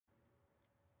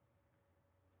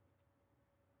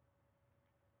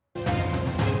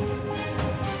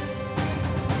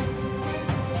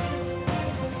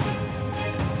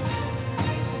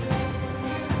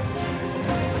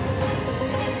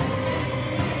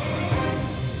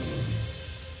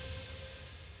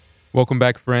Welcome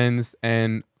back, friends,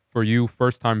 and for you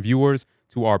first-time viewers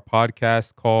to our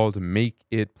podcast called Make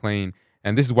It Plain.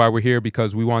 And this is why we're here,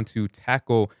 because we want to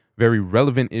tackle very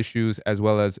relevant issues as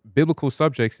well as biblical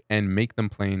subjects and make them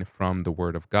plain from the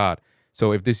Word of God.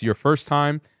 So if this is your first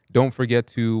time, don't forget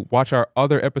to watch our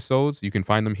other episodes. You can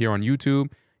find them here on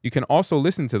YouTube. You can also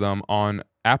listen to them on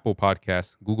Apple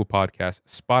Podcasts, Google Podcasts,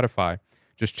 Spotify.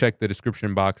 Just check the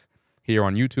description box here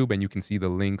on YouTube and you can see the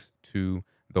links to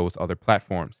those other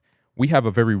platforms. We have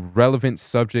a very relevant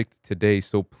subject today,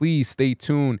 so please stay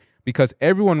tuned, because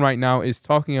everyone right now is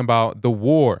talking about the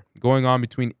war going on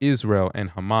between Israel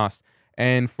and Hamas.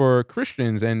 And for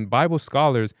Christians and Bible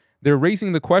scholars, they're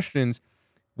raising the questions,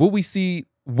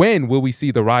 when will we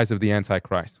see the rise of the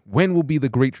Antichrist? When will be the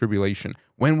Great Tribulation?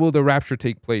 When will the rapture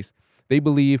take place? They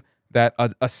believe that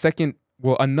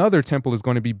another temple is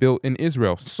going to be built in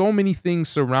Israel. So many things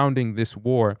surrounding this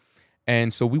war.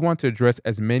 And so we want to address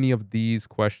as many of these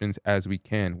questions as we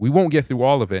can. We won't get through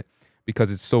all of it because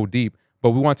it's so deep,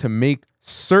 but we want to make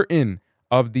certain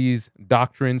of these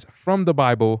doctrines from the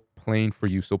Bible plain for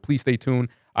you. So please stay tuned.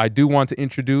 I do want to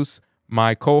introduce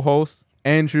my co-hosts,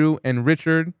 Andrew and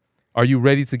Richard. Are you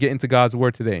ready to get into God's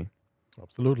word today?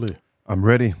 Absolutely. I'm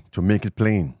ready to make it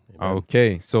plain. Amen.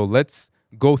 Okay, so let's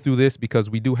go through this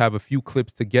because we do have a few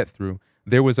clips to get through.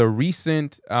 There was a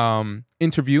recent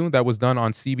interview that was done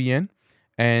on CBN,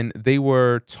 and they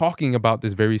were talking about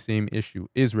this very same issue,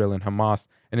 Israel and Hamas,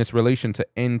 and its relation to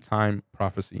end-time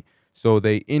prophecy. So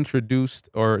they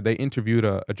interviewed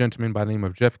a gentleman by the name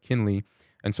of Jeff Kinley,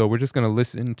 and so we're just going to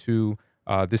listen to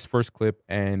this first clip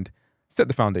and set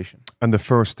the foundation. And the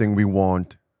first thing we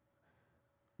want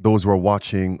those who are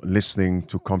watching, listening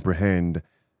to comprehend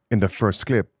in the first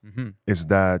clip is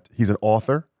that he's an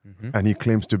author and he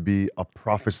claims to be a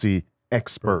prophecy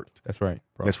expert. That's right.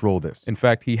 Let's roll this. In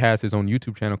fact, he has his own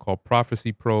YouTube channel called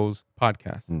Prophecy Pros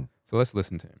Podcast. So let's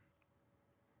listen to him.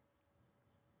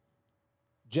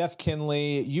 Jeff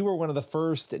Kinley, you were one of the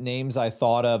first names I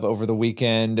thought of over the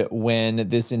weekend when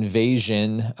this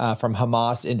invasion from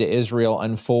Hamas into Israel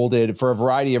unfolded for a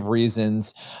variety of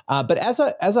reasons. But as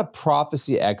a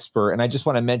prophecy expert, and I just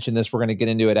want to mention this, we're going to get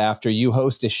into it after, you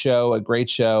host a great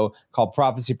show called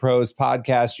Prophecy Pros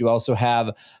Podcast. You also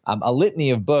have a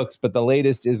litany of books, but the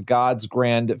latest is God's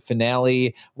Grand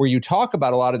Finale, where you talk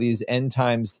about a lot of these end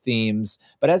times themes.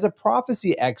 But as a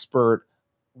prophecy expert,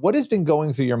 what has been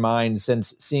going through your mind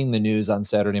since seeing the news on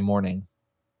Saturday morning?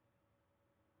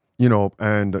 You know,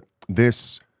 and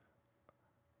this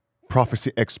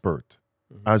prophecy expert,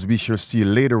 as we shall see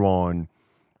later on,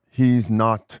 he's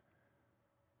not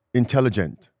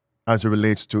intelligent as it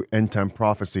relates to end-time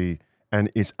prophecy and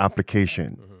its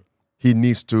application. He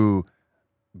needs to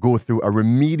go through a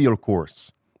remedial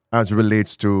course as it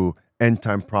relates to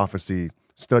end-time prophecy,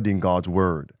 studying God's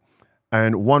word.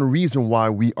 And one reason why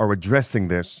we are addressing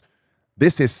this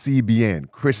is CBN,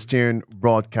 Christian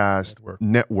Broadcast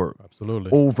Network.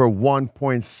 Absolutely. Over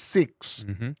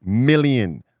 1.6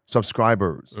 million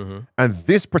subscribers. And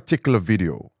this particular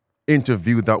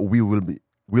interview that we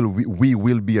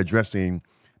will be addressing,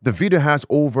 the video has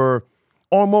over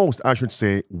almost, I should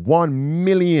say, 1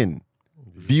 million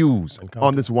views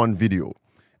on this one video.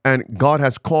 And God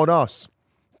has called us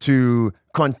to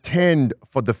contend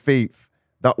for the faith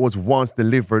that was once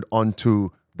delivered unto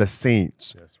the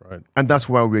saints. That's right. And that's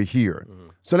why we're here.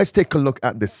 So let's take a look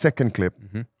at the second clip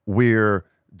where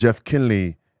Jeff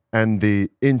Kinley and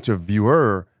the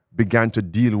interviewer began to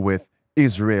deal with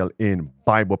Israel in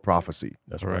Bible prophecy.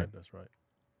 That's right. That's right.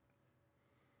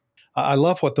 I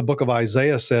love what the book of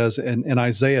Isaiah says in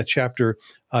Isaiah chapter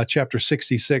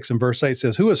 66 and verse 8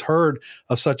 says, "Who has heard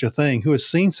of such a thing? Who has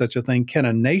seen such a thing? Can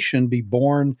a nation be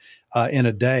born in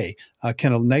a day?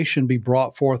 Can a nation be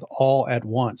brought forth all at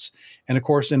once?" And of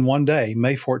course, in one day,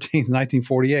 May 14th,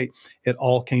 1948, it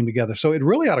all came together. So it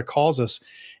really ought to cause us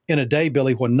in a day,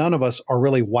 Billy, when none of us are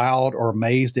really wowed or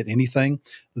amazed at anything.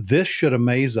 This should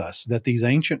amaze us that these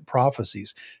ancient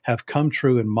prophecies have come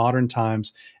true in modern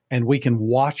times, and we can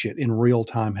watch it in real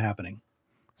time happening.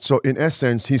 So in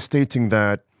essence, he's stating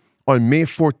that on May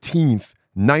 14th,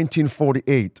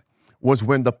 1948 was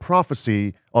when the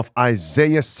prophecy of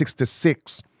Isaiah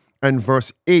 66 and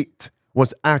verse 8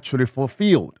 was actually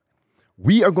fulfilled.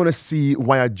 We are going to see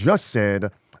why I just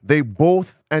said they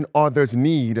both and others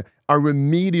need a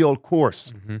remedial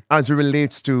course as it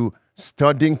relates to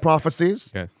studying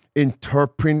prophecies,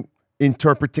 interpreting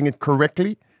it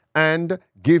correctly, and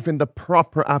giving the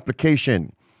proper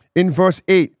application. In verse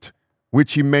 8,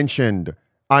 which he mentioned,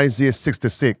 Isaiah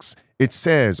 66, it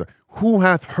says, "Who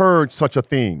hath heard such a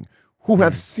thing? Who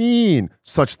hath seen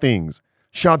such things?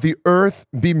 Shall the earth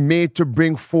be made to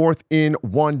bring forth in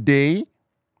one day?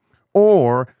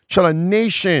 or shall a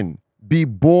nation be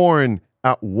born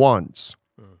at once?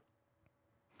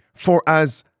 For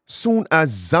as soon as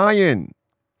Zion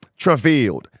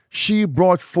travailed, she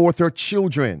brought forth her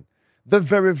children. The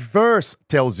very verse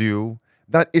tells you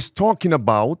that it's talking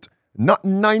about not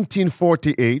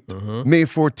 1948, May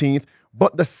 14th,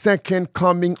 but the second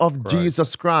coming of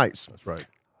Jesus Christ. That's right.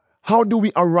 How do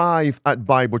we arrive at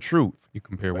Bible truth? You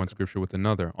compare one scripture with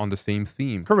another on the same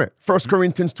theme. Correct. 1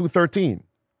 Corinthians 2:13,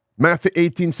 Matthew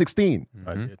 18:16,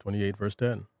 Isaiah 28, verse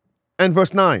 10. and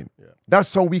verse 9. Yeah.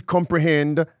 That's how we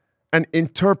comprehend and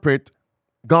interpret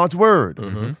God's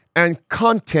word. And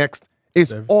context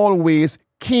is always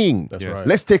king. That's Yes. right.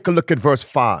 Let's take a look at verse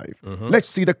 5. Let's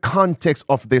see the context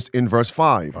of this in verse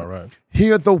 5. All right.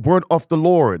 Hear the word of the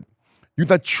Lord, you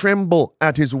that tremble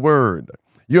at his word.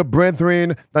 Your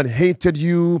brethren that hated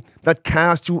you, that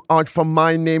cast you out for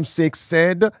my name's sake,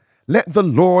 said, let the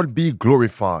Lord be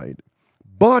glorified.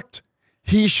 But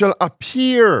he shall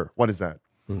appear. What is that?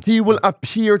 He will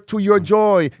appear to your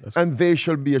joy, and they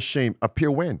shall be ashamed. Appear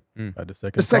when? At the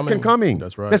second The second coming.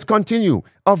 That's right. Let's continue.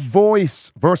 A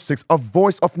voice, verse 6, a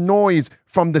voice of noise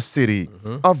from the city,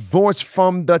 a voice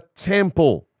from the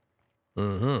temple,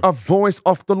 a voice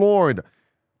of the Lord.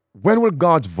 When will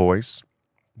God's voice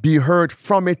be heard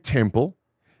from a temple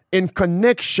in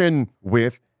connection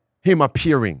with him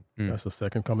appearing? That's the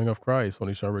second coming of Christ when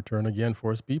he shall return again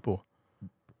for his people.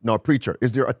 Now, preacher,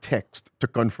 is there a text to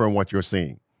confirm what you're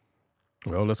saying?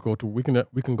 Well, let's go to, we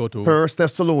can go to 1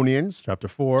 Thessalonians chapter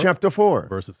 4, chapter 4,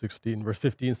 verses 16, verse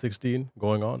 15, 16,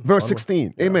 going on. verse onward.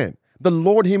 16. Amen. The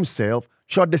Lord himself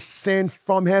shall descend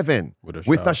from heaven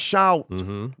With a shout,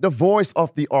 the voice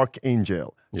of the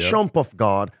archangel, trump of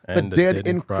God, And the dead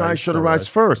in Christ shall arise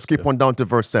first. Skip on down to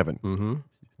verse 7.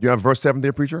 You have verse 7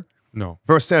 there, preacher? No.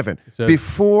 Verse 7. says-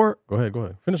 Before, Go ahead.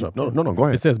 Finish up. no, go It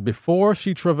ahead. says, before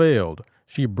she travailed,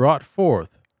 she brought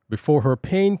forth. Before her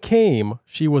pain came,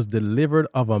 she was delivered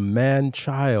of a man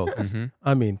child.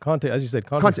 I mean, context, as you said,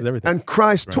 context is everything. And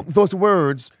Christ took those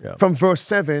words Yeah. from verse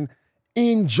 7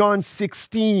 in John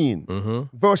 16,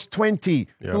 verse 20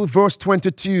 through verse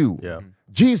 22. Yeah.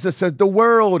 Jesus says, the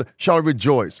world shall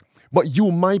rejoice, but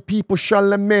you, my people, shall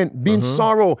lament, be in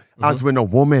sorrow, as when a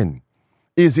woman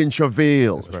is in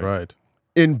travail, That's right.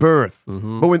 in birth.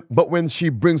 But when she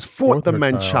brings forth the her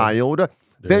man child, child,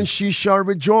 then she shall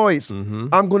rejoice.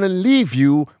 I'm going to leave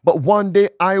you, but one day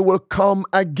I will come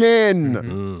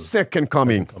again. Second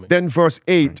coming. Then verse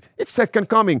 8, it's second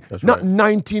coming, That's not right.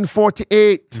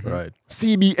 1948. Right.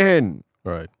 CBN.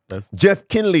 Right. That's Jeff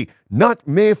Kinley, not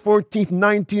May 14th,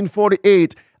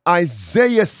 1948.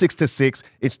 Isaiah 66,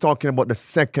 it's talking about the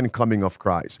second coming of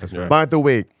Christ. right. By the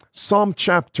way, some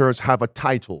chapters have a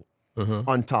title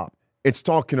on top. It's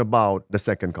talking about the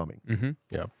second coming.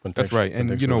 yeah. That's right.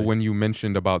 And you know, contextually. when you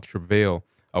mentioned about travail,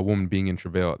 a woman being in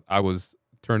travail, I was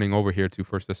turning over here to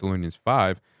 1 Thessalonians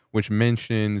 5, which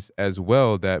mentions as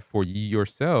well that for ye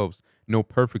yourselves know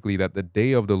perfectly that the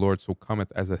day of the Lord so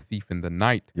cometh as a thief in the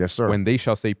night. Yes, sir. When they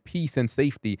shall say peace and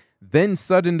safety, then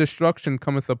sudden destruction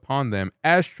cometh upon them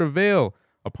as travail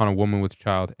upon a woman with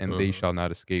child, and they shall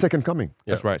not escape. Second coming.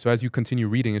 That's right. So as you continue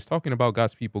reading, it's talking about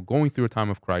God's people going through a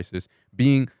time of crisis,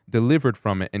 being delivered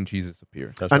from it, and Jesus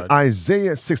appears. That's And right.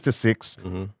 Isaiah 66,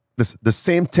 the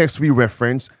same text we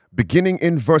reference, beginning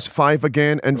in verse 5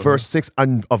 again and verse 6,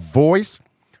 and a voice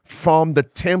from the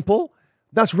temple.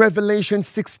 That's Revelation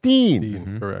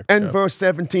 16 Correct. and yeah. verse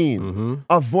 17.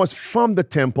 A voice from the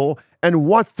temple. And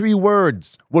what three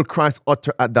words will Christ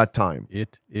utter at that time?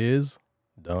 It is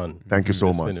done. Thank you so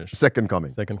It's much. finished. Second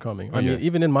coming. Second coming. I mean,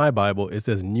 even in my Bible, it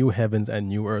says new heavens and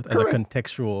new earth as a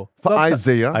contextual. For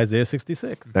Isaiah. Isaiah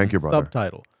 66. Thank you, brother.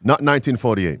 Subtitle, Not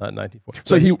 1948. not 94.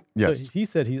 So But he- so yes. he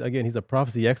said he's a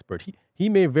prophecy expert. He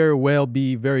may very well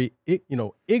be very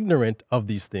ignorant of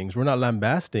these things. We're not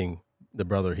lambasting the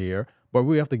brother here, but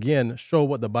we have to again show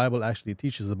what the Bible actually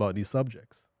teaches about these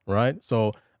subjects, right?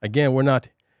 So again, we're not,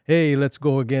 hey, let's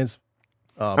go against.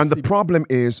 And the problem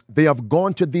is they have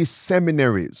gone to these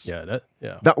seminaries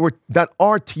that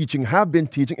are teaching, have been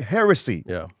teaching heresy,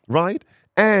 Yeah. right?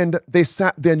 And they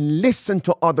sat there and listened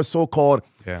to other so-called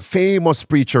famous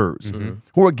preachers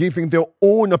who are giving their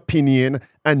own opinion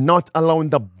and not allowing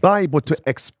the Bible to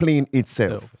explain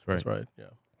itself. That's right.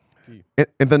 Yeah.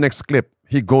 In the next clip,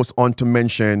 he goes on to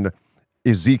mention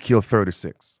Ezekiel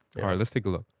 36. All right, let's take a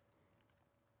look.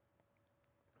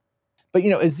 But,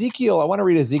 Ezekiel, I want to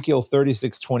read Ezekiel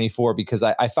 36:24 because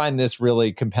I find this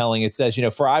really compelling. It says,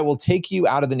 for I will take you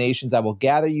out of the nations, I will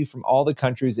gather you from all the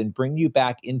countries and bring you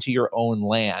back into your own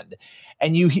land.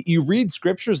 And you read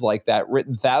scriptures like that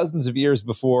written thousands of years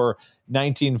before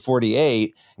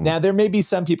 1948. Now, there may be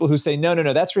some people who say, no,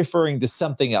 that's referring to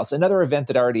something else, another event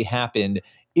that already happened.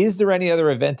 Is there any other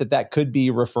event that could be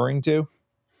referring to?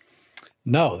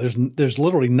 No, there's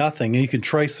literally nothing. And you can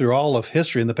trace through all of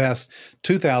history in the past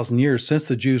 2,000 years since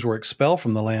the Jews were expelled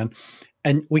from the land,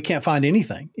 and we can't find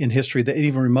anything in history that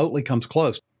even remotely comes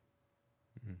close.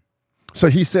 So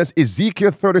he says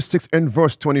Ezekiel 36 and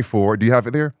verse 24, do you have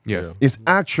it there? Yes. Is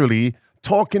actually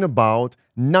talking about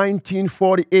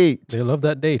 1948. They love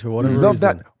that date for whatever Love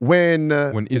reason. that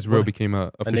when Israel became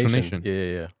a official nation.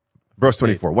 Yeah. verse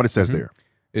 24, what it says there.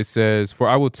 It says, For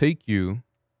I will take you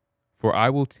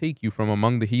from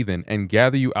among the heathen and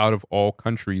gather you out of all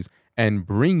countries and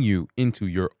bring you into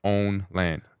your own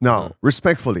land. Now,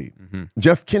 respectfully,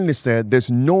 Jeff Kinley said there's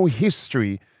no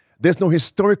historical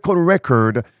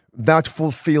record that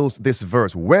fulfills this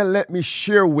verse. Well, let me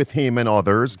share with him and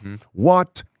others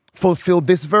what fulfilled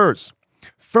this verse.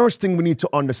 First thing we need to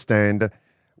understand,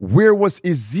 where was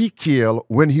Ezekiel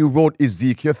when he wrote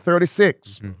Ezekiel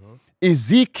 36?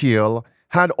 Ezekiel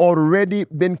had already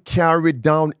been carried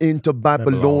down into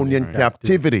Babylonian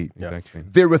captivity. Exactly.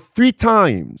 There were 3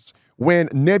 times when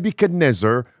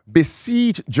Nebuchadnezzar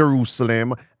besieged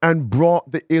Jerusalem and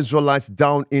brought the Israelites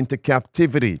down into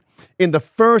captivity. In the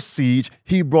first siege,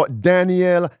 he brought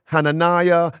Daniel,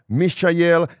 Hananiah,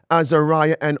 Mishael,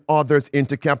 Azariah, and others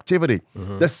into captivity.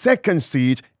 The second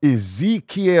siege,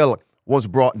 Ezekiel was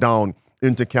brought down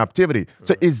into captivity.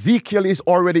 So Ezekiel is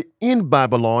already in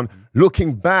Babylon,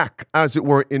 looking back, as it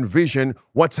were, in vision,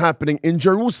 what's happening in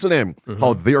Jerusalem,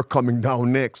 how they're coming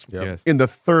down next in the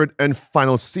third and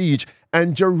final siege,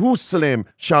 and Jerusalem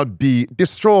shall be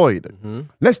destroyed.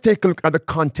 Let's take a look at the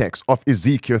context of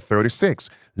Ezekiel 36.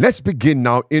 Let's begin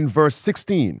now in verse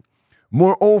 16.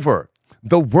 Moreover,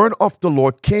 the word of the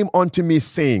Lord came unto me,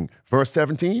 saying, verse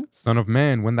 17, Son of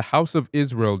man, when the house of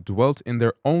Israel dwelt in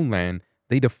their own land,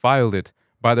 they defiled it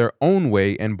by their own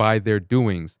way and by their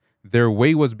doings. Their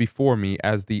way was before me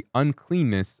as the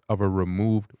uncleanness of a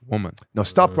removed woman. Now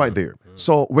stop right there.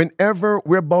 So whenever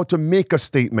we're about to make a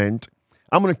statement,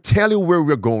 I'm going to tell you where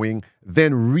we're going,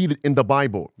 then read it in the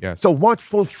Bible. Yes. So what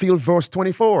fulfilled verse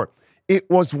 24? It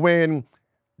was when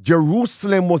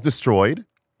Jerusalem was destroyed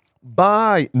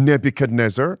by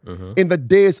Nebuchadnezzar in the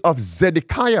days of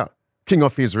Zedekiah, king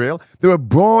of Israel. They were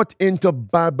brought into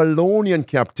Babylonian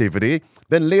captivity.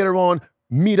 Then later on,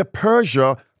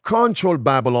 Medo-Persia controlled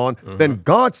Babylon. Then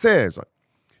God says,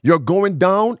 you're going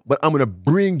down, but I'm going to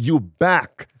bring you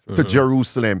back to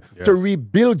Jerusalem, to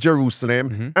rebuild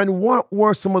Jerusalem. And what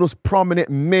were some of those prominent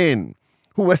men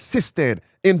who assisted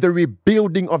in the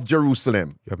rebuilding of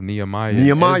Jerusalem? You have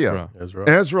Nehemiah,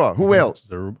 Ezra. Who else?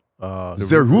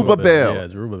 Zerubbabel. Yeah,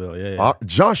 Zerubbabel.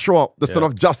 Joshua, the son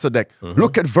of Josedek.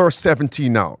 Look at verse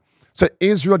 17 now. So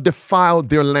Israel defiled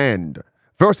their land.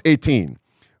 Verse 18.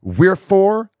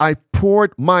 Wherefore I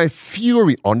poured my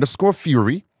fury, underscore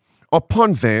fury,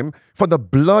 upon them for the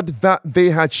blood that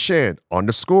they had shed,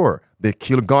 underscore. They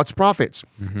killed God's prophets.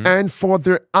 And for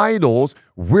their idols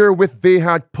wherewith they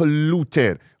had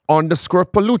polluted, underscore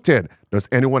polluted. Does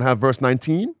anyone have verse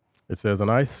 19? It says, and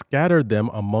I scattered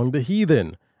them among the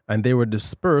heathen, and they were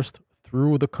dispersed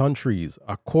through the countries.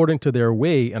 According to their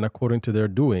way and according to their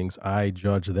doings, I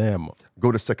judge them.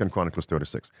 Go to 2 Chronicles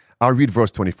 36. I'll read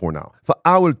verse 24 now. For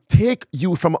I will take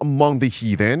you from among the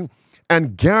heathen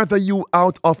and gather you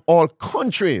out of all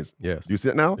countries. Yes. Do you see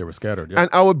it now? They were scattered. And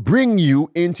I will bring you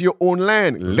into your own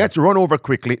land. Let's run over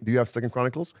quickly. Do you have 2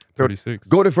 Chronicles 36?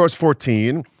 Go to verse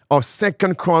 14 of 2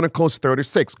 Chronicles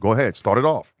 36. Go ahead. Start it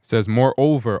off. It says,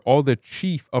 Moreover, all the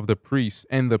chief of the priests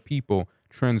and the people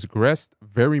transgressed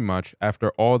very much after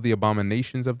all the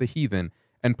abominations of the heathen,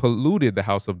 and polluted the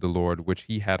house of the Lord, which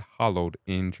he had hallowed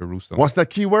in Jerusalem. What's that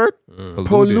key word?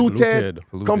 Polluted.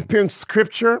 Comparing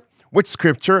scripture with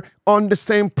scripture on the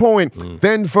same point.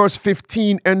 Then verse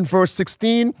 15 and verse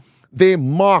 16, they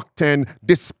mocked and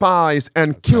despised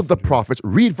and killed the prophets.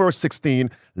 Read verse 16.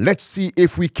 Let's see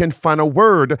if we can find a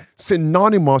word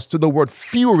synonymous to the word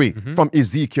fury from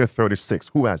Ezekiel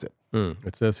 36. Who has it?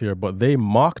 It says here, but they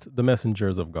mocked the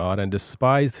messengers of God and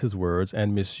despised his words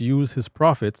and misused his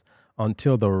prophets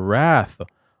until the wrath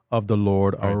of the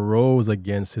Lord arose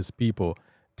against his people,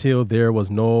 till there was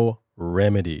no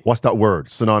remedy. What's that word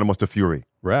synonymous to fury?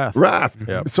 Wrath. Wrath.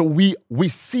 Yep. So we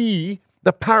see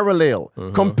the parallel,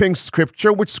 comparing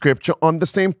scripture with scripture on the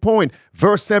same point.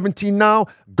 Verse 17 now,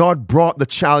 God brought the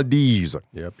Chaldees,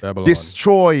 Babylon.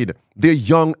 destroyed the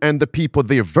young and the people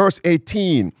there. Verse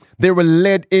 18, they were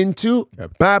led into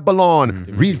Babylon.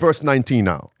 Read verse 19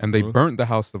 now. And they burnt the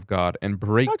house of God and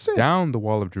break That's it. down the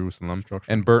wall of Jerusalem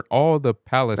and burnt all the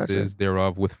palaces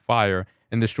thereof with fire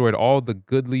and destroyed all the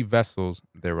goodly vessels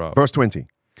thereof. Verse 20.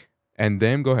 And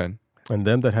them, go ahead. And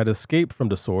them that had escaped from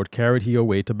the sword carried he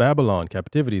away to Babylon,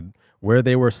 captivity, where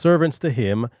they were servants to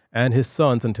him and his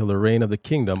sons until the reign of the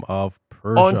kingdom of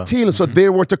Persia. Until, so they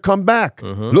were to come back.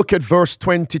 Look at verse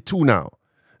 22 now.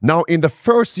 Now, in the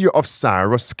first year of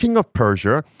Cyrus, king of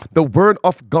Persia, the word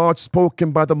of God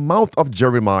spoken by the mouth of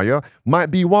Jeremiah might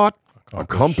be what?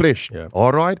 Accomplished. Yeah.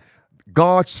 All right?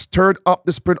 God stirred up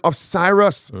the spirit of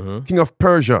Cyrus, king of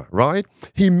Persia, right?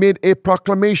 He made a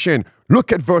proclamation.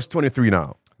 Look at verse 23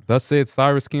 now. Thus saith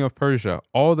Cyrus, king of Persia,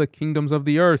 all the kingdoms of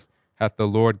the earth hath the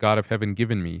Lord God of heaven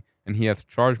given me, and he hath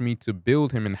charged me to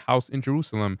build him an house in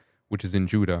Jerusalem, which is in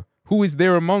Judah. Who is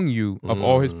there among you of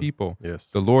all his people? Yes.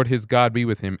 The Lord his God be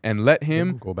with him, and let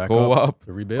him Go back go up up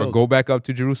to or rebuild. go back up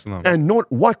to Jerusalem. And note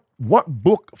what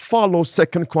book follows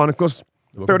Second Chronicles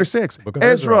 36. book of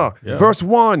Ezra, Ezra. Yeah. verse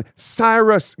 1,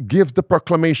 Cyrus gives the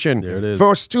proclamation. There it is.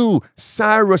 Verse 2,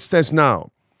 Cyrus says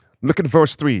now, look at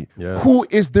verse 3. Yes. Who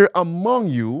is there among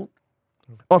you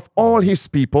of all his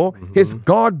people? His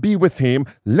God be with him.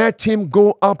 Let him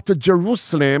go up to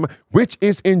Jerusalem, which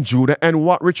is in Judah. And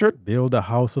what, Richard? Build the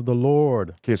house of the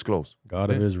Lord, Case closed. God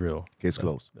of Israel. Case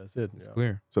closed. That's it. It's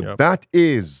clear. So Yep. that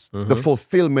is the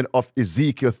fulfillment of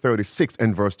Ezekiel 36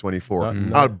 and verse 24.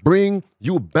 I'll bring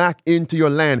you back into your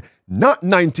land, not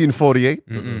 1948.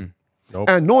 Nope.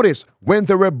 And notice, when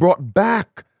they were brought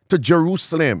back to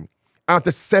Jerusalem after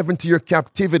 70-year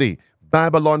captivity,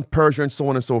 Babylon, Persia, and so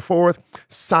on and so forth,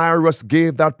 Cyrus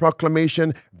gave that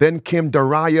proclamation. Then came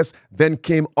Darius. Then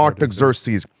came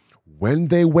Artaxerxes. When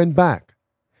they went back,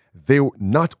 they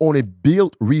not only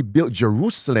rebuilt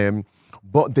Jerusalem,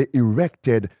 but they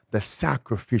erected the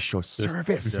sacrificial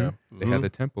service. Yeah. They had the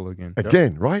temple again.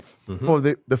 Again, right? For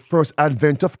the first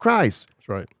advent of Christ. That's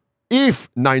right. If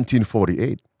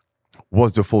 1948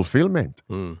 was the fulfillment,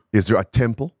 is there a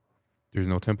temple? There's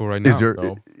no temple right now. Is there?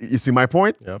 No. You see my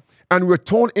point? Yep. And we're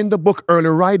told in the book Early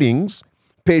Writings,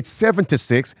 page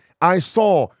 76, I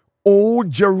saw old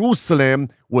Jerusalem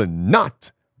will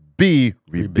not be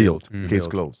rebuilt. Case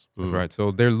closed. That's right.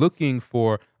 So they're looking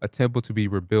for a temple to be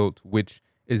rebuilt, which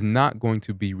is not going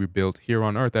to be rebuilt here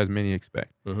on earth as many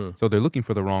expect. So they're looking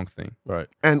for the wrong thing. Right.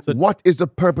 And what is the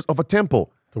purpose of a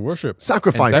temple? To worship.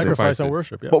 Sacrifices. Sacrifice and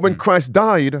worship. Yeah. But when Christ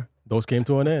died, Those came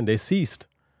to an end. They ceased.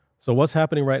 So what's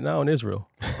happening right now in Israel?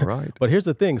 all right. But here's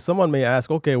the thing. Someone may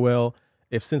ask, okay, well,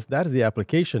 since that is the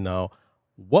application now,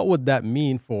 what would that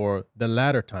mean for the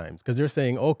latter times? Because they're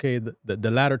saying, okay,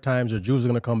 the latter times, the Jews are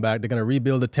going to come back. They're going to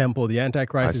rebuild the temple. The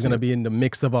Antichrist is going to be in the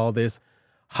mix of all this.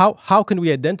 How can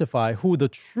we identify who the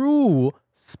true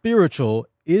spiritual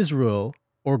Israel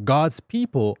or God's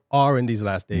people are in these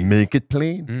last days? Make it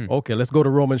plain. Okay, let's go to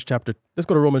Romans chapter. Let's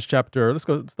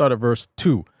start at verse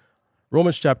 2.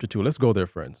 Romans chapter 2. Let's go there,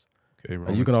 friends. Okay,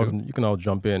 And you can all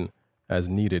jump in as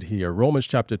needed here. Romans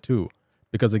chapter 2.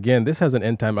 Because again, this has an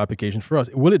end time application for us.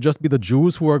 Will it just be the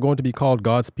Jews who are going to be called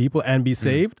God's people and be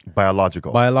saved?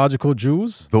 Biological. Biological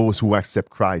Jews? Those who accept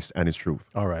Christ and his truth.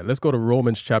 All right, let's go to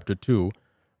Romans chapter 2.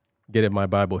 Get in my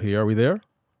Bible here. Are we there?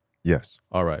 Yes.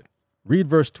 All right. Read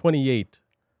verse 28.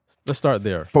 Let's start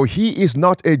there. For he is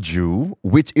not a Jew,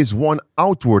 which is one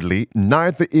outwardly,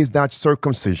 neither is that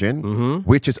circumcision,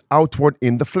 which is outward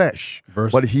in the flesh.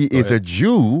 But he is a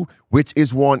Jew, which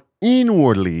is one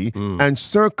inwardly, and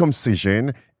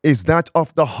circumcision is that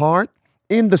of the heart,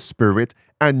 in the spirit,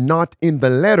 and not in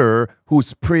the letter,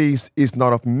 whose praise is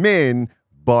not of men,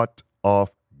 but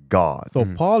of God. So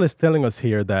Paul is telling us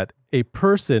here that a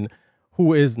person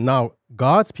who is now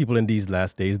God's people in these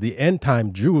last days, the end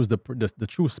time Jews, the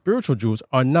true spiritual Jews,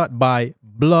 are not by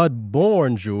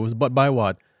blood-born Jews, but by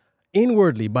what?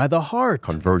 Inwardly, by the heart.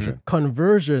 Conversion.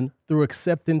 Conversion through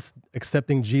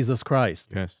accepting Jesus Christ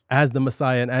as the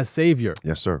Messiah and as Savior.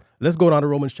 Yes, sir. Let's go down to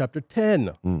Romans chapter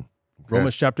 10.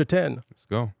 Romans chapter 10. Let's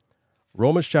go.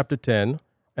 Romans chapter 10,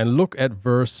 and look at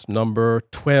verse number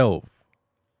 12.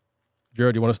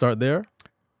 Jared, you want to start there?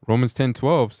 Romans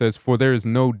 10:12 says, "For there is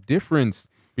no difference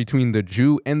between the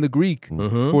Jew and the Greek,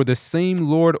 for the same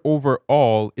Lord over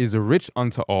all is rich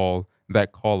unto all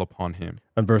that call upon him."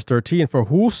 And verse 13, for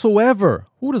whosoever,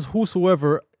 who does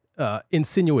whosoever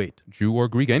insinuate? Jew or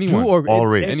Greek, anyone. Jew or All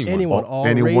race. anyone, all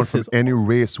Anyone races. from any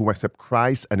race who accept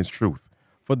Christ and his truth.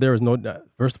 For there is no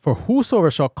verse, for whosoever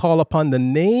shall call upon the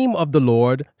name of the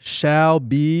Lord shall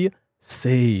be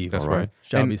saved. That's All right. right.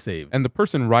 Shall and, be saved. And the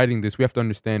person writing this, we have to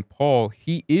understand, Paul,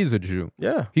 he is a Jew.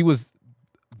 Yeah. He was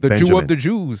the Jew Benjamin. of the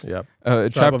Jews. Yep. Tribe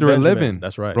of Chapter Benjamin. 11.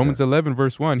 That's right. Romans 11,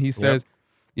 verse 1. He says,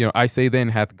 I say then,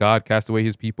 hath God cast away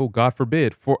his people? God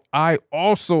forbid. For I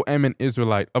also am an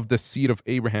Israelite of the seed of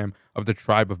Abraham, of the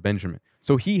tribe of Benjamin.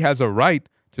 So he has a right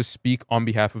to speak on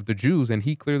behalf of the Jews. And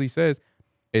he clearly says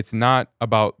it's not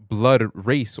about blood,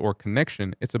 race, or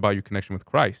connection. It's about your connection with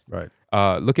Christ. Right.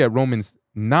 Look at Romans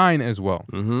 9 as well.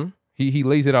 Mm-hmm. He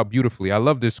lays it out beautifully. I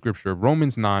love this scripture.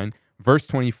 Romans 9, verse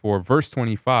 24, verse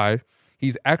 25.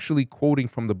 He's actually quoting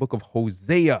from the book of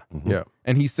Hosea. Yeah.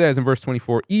 And he says in verse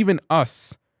 24, even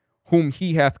us whom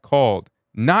he hath called,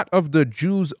 not of the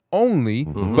Jews only,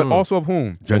 but also of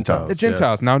whom? Gentiles. The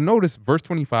Gentiles. Yes. Now notice verse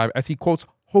 25 as he quotes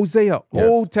Hosea, Yes.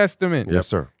 Old Testament. Yes,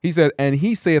 sir. He says, and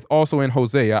he saith also in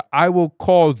Hosea, I will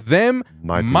call them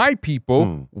My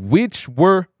people, which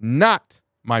were not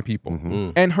my people,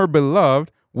 Mm. and her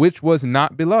beloved, which was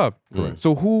not beloved. Correct.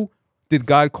 So who did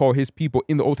God call his people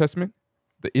in the Old Testament?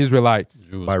 The Israelites.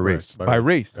 Jews, By correct. race. By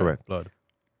race. Correct. Blood.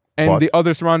 And But- the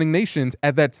other surrounding nations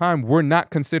at that time were not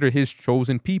considered his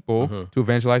chosen people to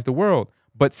evangelize the world.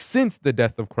 But since the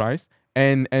death of Christ,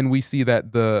 and we see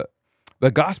that the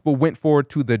gospel went forward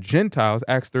to the Gentiles,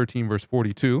 Acts 13, verse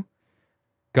 42,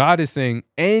 God is saying,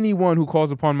 anyone who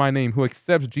calls upon my name, who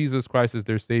accepts Jesus Christ as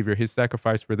their Savior, his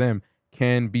sacrifice for them,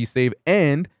 can be saved,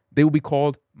 and they will be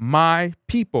called my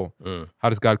people. How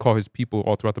does God call his people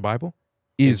all throughout the Bible?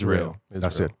 Israel.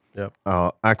 That's it. Yep.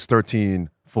 Acts 13,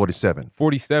 47.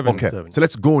 47. Okay, 47. so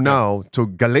let's go now to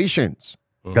Galatians.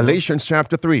 Galatians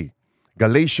chapter 3.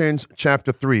 Galatians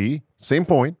chapter 3, same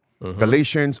point.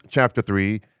 Galatians chapter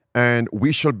 3, and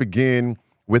we shall begin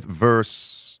with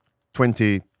verse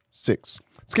 26.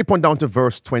 Skip on down to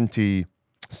verse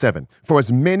 27. For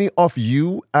as many of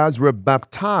you as were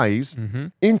baptized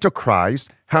into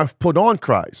Christ have put on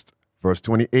Christ. Verse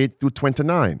 28 through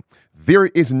 29. There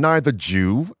is neither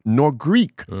Jew nor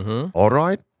Greek. All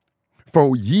right?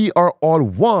 For ye are all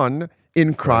one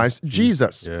in Christ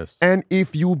Jesus. Yes. And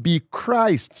if you be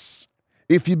Christ's,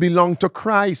 if you belong to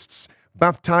Christ's,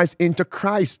 baptized into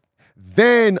Christ,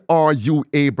 then are you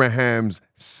Abraham's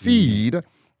seed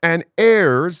and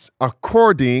heirs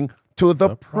according to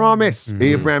the promise.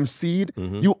 Abraham's seed,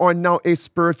 you are now a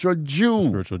spiritual Jew.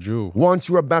 Spiritual Jew. Once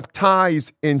you are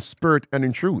baptized in spirit and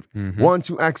in truth, once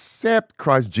you accept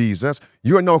Christ Jesus,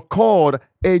 you are now called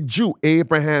a Jew,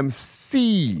 Abraham's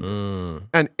seed,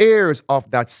 and heirs of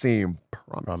that same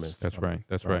promise. That's right.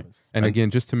 That's right. And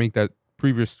again, just to make that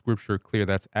previous scripture clear,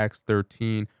 that's Acts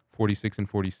 13, 46 and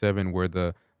 47, where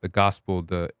the gospel,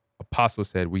 the apostle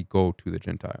said, we go to the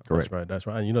Gentiles. Correct. That's right. That's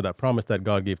right. And you know that promise that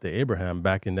God gave to Abraham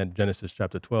back in that Genesis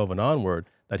chapter 12 and onward,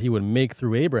 that he would make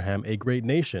through Abraham a great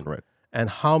nation. Right. And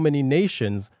how many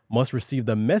nations must receive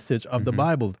the message of the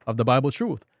Bible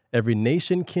truth? Every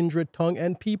nation, kindred, tongue,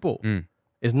 and people.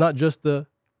 It's not just the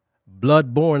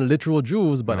blood-born literal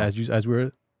Jews, but as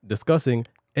we're discussing,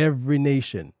 every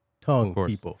nation, tongue,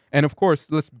 people. And of course,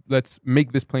 let's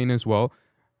make this plain as well.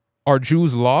 Are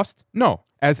Jews lost? No.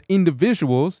 As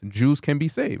individuals, Jews can be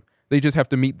saved. They just have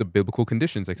to meet the biblical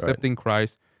conditions, accepting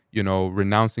Christ,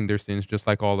 renouncing their sins just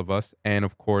like all of us, and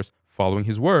of course, following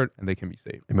his word, and they can be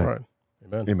saved. Amen. All right.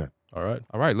 Amen. Amen. All right.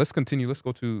 All right, let's continue. Let's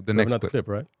go to the We have next another clip. clip,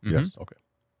 right? Yes. Okay.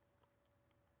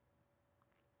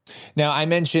 Now, I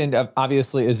mentioned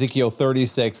obviously Ezekiel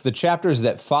 36. The chapters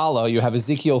that follow, you have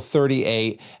Ezekiel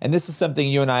 38. And this is something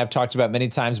you and I have talked about many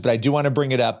times, but I do want to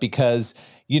bring it up because,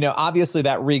 obviously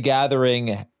that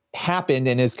regathering happened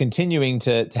and is continuing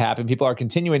to happen. People are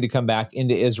continuing to come back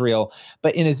into Israel.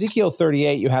 But in Ezekiel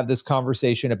 38, you have this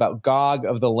conversation about Gog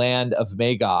of the land of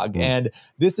Magog. And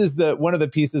this is one of the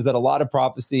pieces that a lot of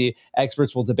prophecy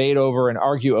experts will debate over and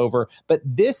argue over. But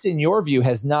this, in your view,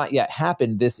 has not yet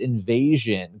happened, this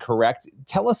invasion, correct?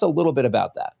 Tell us a little bit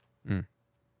about that.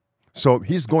 So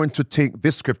he's going to take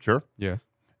this scripture, Yes.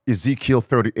 Ezekiel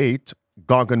 38,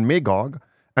 Gog and Magog,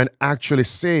 and actually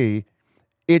say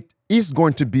it is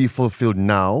going to be fulfilled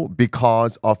now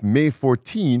because of May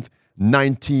 14th,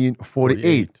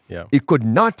 1948. Yeah. It could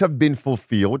not have been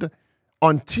fulfilled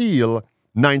until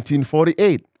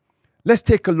 1948. Let's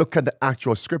take a look at the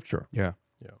actual scripture. Yeah.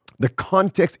 The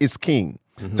context is king.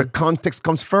 The context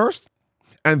comes first,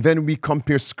 and then we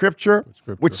compare scripture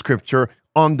with scripture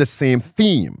on the same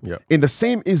theme. Yep. In the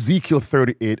same Ezekiel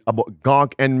 38 about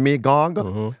Gog and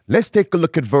Magog, let's take a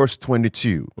look at verse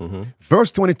 22.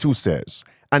 Verse 22 says,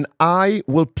 and I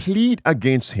will plead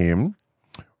against him,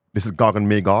 this is Gog and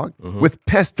Magog, with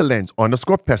pestilence,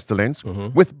 underscore pestilence,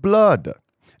 with blood.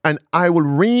 And I will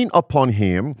rain upon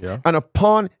him and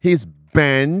upon his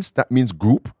bands, that means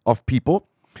group of people,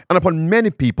 and upon many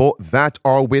people that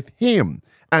are with him,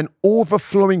 and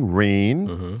overflowing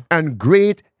rain, and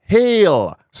great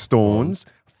hail stones,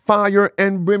 fire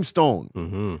and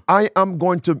brimstone. I am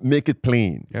going to make it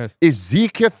plain. Yes.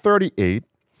 Ezekiel 38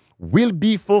 will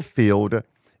be fulfilled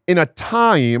in a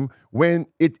time when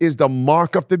it is the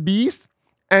mark of the beast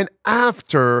and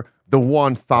after the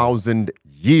 1,000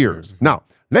 years. Now,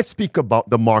 let's speak about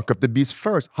the mark of the beast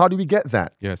first. How do we get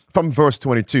that? Yes. From verse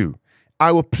 22.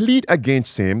 I will plead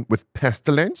against him with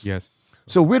pestilence. Yes.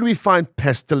 So where do we find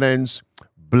pestilence,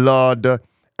 blood,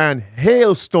 and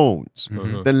hailstones?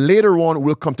 Then later on,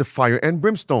 we'll come to fire and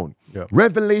brimstone. Yeah.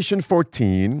 Revelation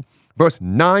 14, verse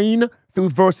 9 through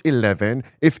verse 11,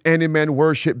 if any man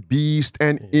worship beast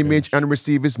and image and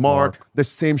receive his mark, the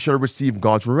same shall receive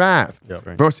God's wrath. Yep.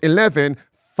 Right. Verse 11,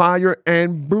 fire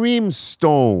and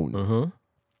brimstone.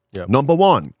 Yep. Number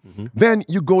one. Then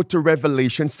you go to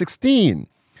Revelation 16.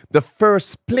 The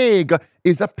first plague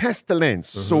is a pestilence,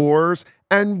 sores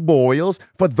and boils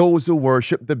for those who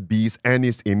worship the beast and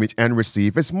his image and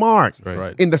receive his mark.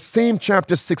 Right. In the same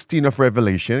chapter 16 of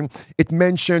Revelation, it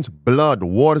mentions blood,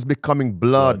 waters becoming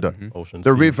blood, Ocean,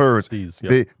 the seas, rivers, seas,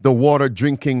 yep. the water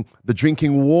drinking, the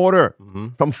drinking water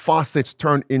from faucets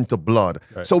turned into blood.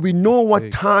 So we know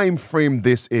what time frame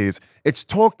this is. It's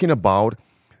talking about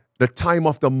the time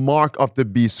of the mark of the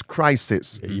beast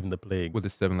crisis, Yeah, even the plagues. With the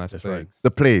 7 last That's right. plagues.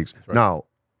 the plagues. right. Now,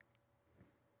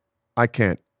 I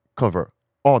can't cover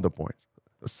all the points.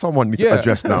 Someone needs to Yeah.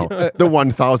 address now the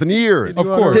 1,000 years. Of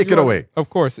course. Take it away. Of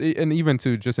course. And even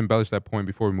to just embellish that point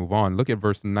before we move on, look at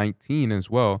verse 19 as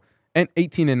well. And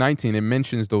 18 and 19, it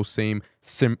mentions those same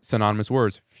synonymous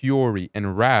words, fury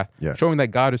and wrath, Yes. showing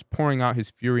that God is pouring out his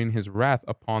fury and his wrath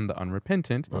upon the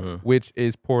unrepentant, which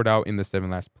is poured out in the 7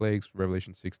 last plagues,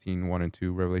 Revelation 16, 1 and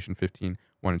 2, Revelation 15,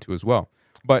 1 and 2 as well.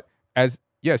 But yes,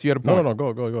 you had a point. No, go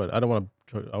ahead. I don't want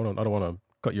to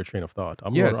cut your train of thought.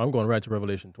 I'm going right to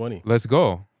Revelation 20. Let's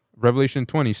go. Revelation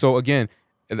 20. So again,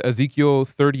 Ezekiel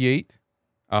 38,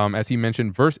 as he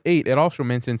mentioned, verse 8, it also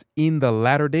mentions in the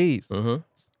latter days.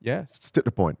 Yes. Stick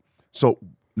the point. So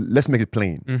let's make it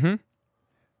plain. Mm-hmm.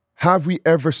 Have we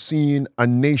ever seen a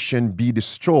nation be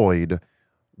destroyed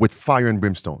with fire and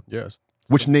brimstone? Yes.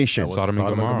 Which nation? That was Sodom and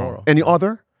Gomorrah. Any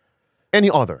other?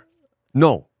 Any other?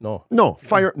 No. No.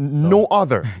 Fire, no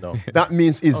other. No. That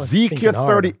means Ezekiel thinking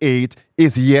hard. 38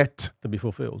 is yet To be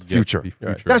fulfilled. future.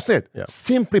 Future. That's it. Yeah.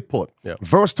 Simply put. Yeah.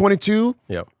 Verse 22,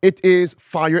 Yeah. it is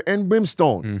fire and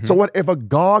brimstone. So whatever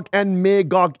Gog and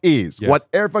Magog is, Yes.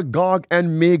 whatever Gog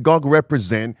and Magog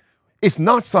represent, it's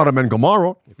not Sodom and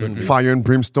Gomorrah, fire and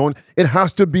brimstone. It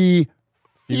has to be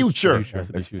future. Future. Has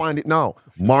to be Let's future. find it now.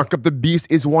 Mark of the beast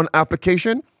is one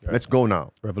application. Let's go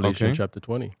now. Revelation Okay. chapter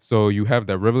 20. So you have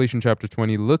that Revelation chapter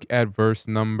 20. Look at verse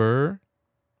number.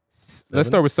 Let's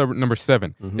start with number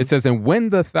 7. It says, and when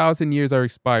the 1,000 years are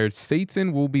expired,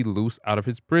 Satan will be loosed out of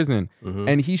his prison,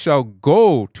 and he shall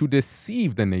go to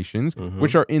deceive the nations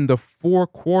which are in the 4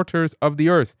 quarters of the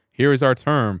earth. Here is our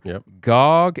term, Yep.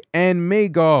 Gog and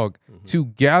Magog, to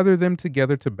gather them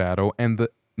together to battle, and the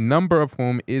number of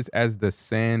whom is as the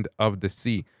sand of the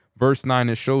sea. Verse 9,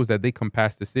 it shows that they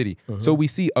compass the city. So we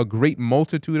see a great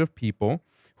multitude of people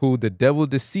who the devil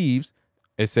deceives.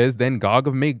 It says then Gog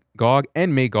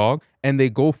and Magog, and they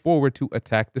go forward to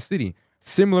attack the city.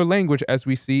 Similar language as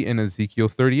we see in Ezekiel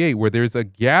 38, where there's a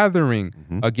gathering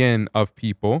again of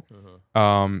people.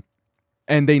 And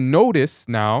they notice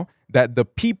now that the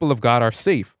people of God are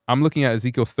safe. I'm looking at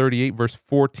Ezekiel 38, verse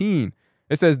 14.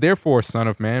 It says, therefore, son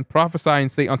of man, prophesy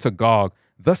and say unto Gog,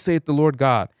 thus saith the Lord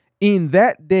God, in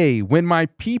that day when my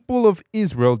people of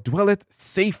Israel dwelleth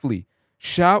safely,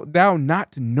 shalt thou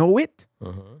not know it?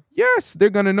 Yes, they're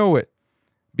going to know it.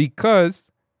 Because,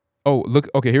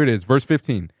 okay, here it is, verse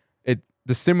 15.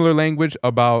 The similar language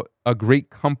about a great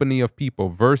company of people.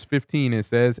 Verse 15, it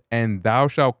says, and thou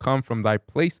shalt come from thy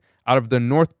place out of the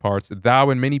north parts, thou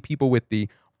and many people with thee,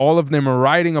 all of them are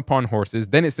riding upon horses.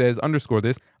 Then it says, underscore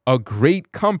this, a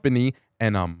great company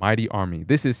and a mighty army.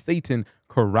 This is Satan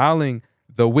corralling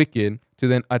the wicked to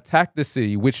then attack the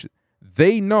city, which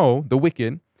they know, the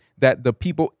wicked, that the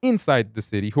people inside the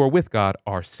city who are with God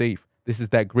are safe. This is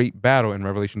that great battle in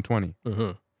Revelation 20.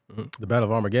 The Battle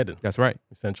of Armageddon, That's right.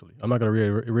 essentially. I'm not going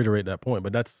to reiterate that point,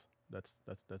 but that's it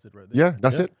right there. Yeah,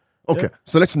 that's it. Okay,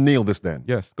 so let's nail this then.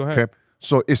 Yes, go ahead. Okay,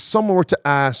 so if someone were to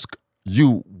ask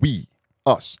you,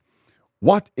 us,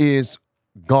 what is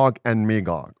Gog and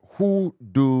Magog? Who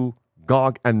do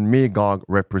Gog and Magog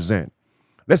represent?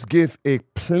 Let's give a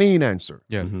plain answer.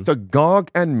 Yes. So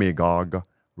Gog and Magog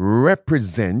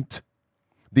represent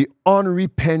the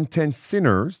unrepentant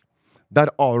sinners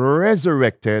that are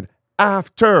resurrected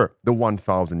after the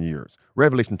 1,000 years.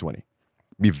 Revelation 20.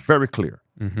 be very clear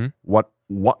Mm-hmm. what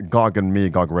Gog and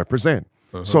Magog represent.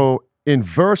 So in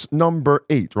verse number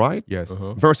 8, right? Yes.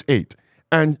 Verse 8.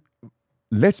 And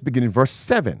let's begin in verse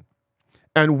 7.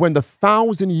 And when the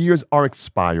 1,000 years are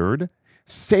expired,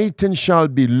 Satan shall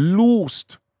be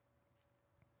loosed,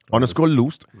 underscore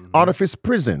loosed, out of his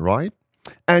prison, right?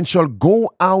 And shall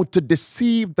go out to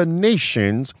deceive the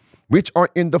nations which are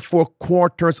in the four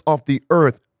quarters of the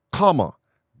earth, comma,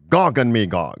 Gog and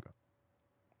Magog,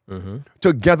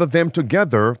 to gather them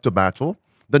together to battle,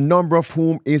 the number of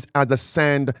whom is as the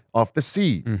sand of the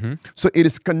sea. So it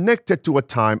is connected to a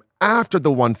time after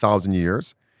the 1,000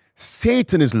 years.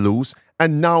 Satan is loose,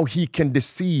 and now he can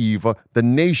deceive the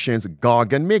nations,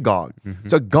 Gog and Magog.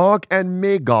 So Gog and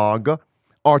Magog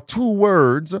are two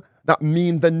words that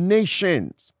mean the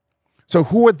nations. So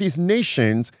who are these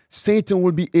nations Satan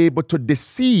will be able to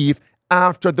deceive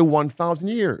after the 1,000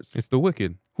 years? It's the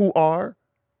wicked. Who are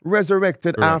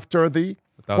resurrected Correct. after the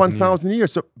 1,000 1,000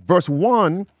 years. So verse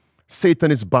 1,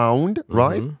 Satan is bound,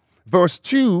 right? Verse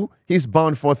 2, he's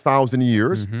bound for 1,000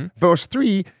 years. Verse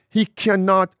 3, he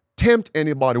cannot tempt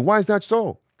anybody. Why is that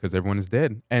so? Because everyone is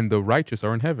dead, and the righteous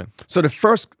are in heaven. So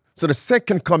the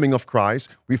second coming of Christ,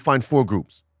 we find four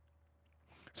groups.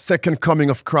 Second coming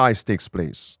of Christ takes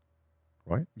place,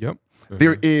 right? Yep.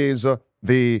 There is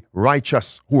the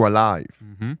righteous who are alive,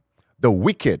 the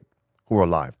wicked who are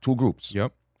alive, two groups,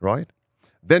 Yep. right?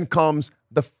 Then comes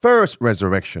the first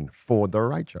resurrection for the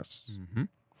righteous.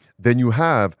 Then you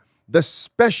have the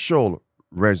special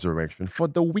resurrection for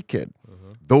the wicked.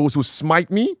 Those who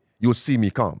smite me, you'll see me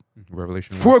come.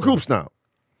 Revelation. Four 1:7. groups now.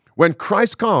 When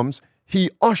Christ comes, he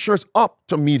ushers up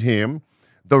to meet him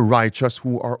the righteous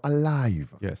who are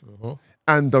alive, Yes.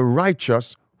 and the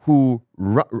righteous who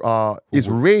is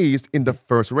raised in the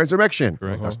first resurrection.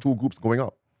 Correct. That's two groups going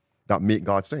up that make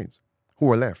God saints.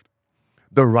 Who are left?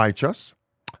 The righteous,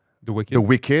 The wicked. the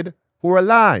wicked who are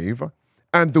alive,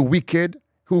 and the wicked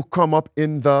who come up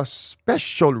in the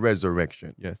special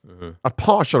resurrection, Yes. a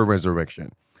partial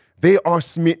resurrection. They are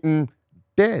smitten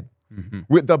dead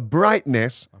with the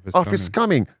brightness of his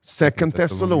coming. Second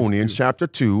Thessalonians chapter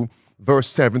 2, verse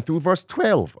 7 through verse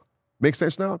 12. Make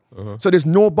sense now? So there's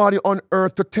nobody on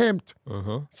earth to tempt.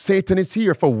 Satan is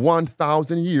here for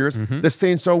 1,000 years. The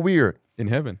saints are weird. In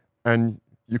heaven. And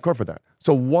you cover that.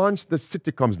 So once the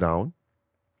city comes down,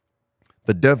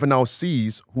 the devil now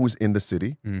sees who's in the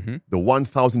city. The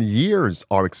 1,000 years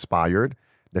are expired.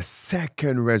 The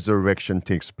second resurrection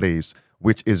takes place,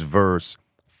 which is verse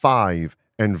 5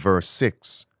 and verse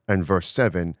 6 and verse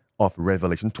 7 of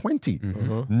Revelation 20.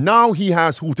 Now he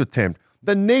has who to tempt?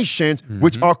 The nations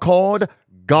which are called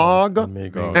Gog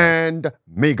and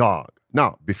Magog.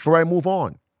 Now, before I move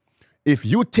on, if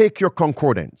you take your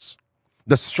concordance,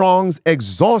 the Strong's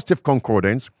Exhaustive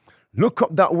Concordance, look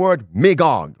up that word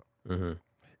Magog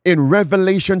in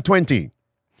Revelation 20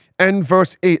 and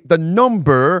verse 8. The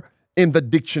number in the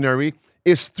dictionary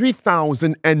is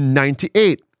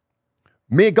 3,098.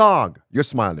 Magog, you're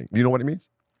smiling. You know what it means?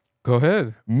 Go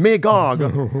ahead. Magog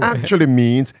actually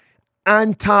means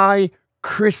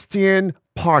anti-Christian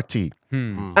party,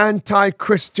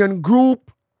 anti-Christian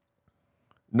group.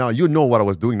 Now, you know what I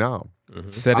was doing now.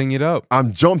 Setting it up.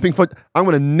 I'm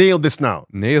going to nail this now.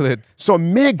 Nail it. So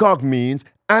Magog means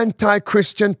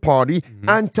anti-Christian party,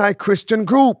 anti-Christian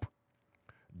group.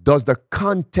 Does the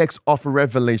context of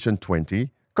Revelation 20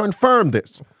 confirm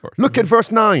this? Look at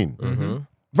verse 9.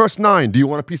 Verse 9, do you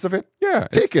want a piece of it? Yeah.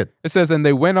 Take it. It says, and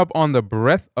they went up on the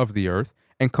breadth of the earth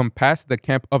and compassed the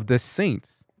camp of the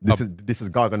saints. This is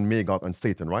Gog and Magog and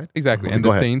Satan, right? Exactly. And Go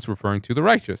the ahead. saints referring to the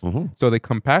righteous. So they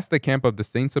compassed the camp of the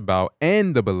saints about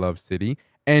and the beloved city,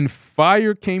 and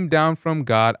fire came down from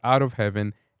God out of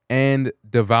heaven and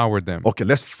devoured them. Okay,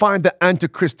 let's find the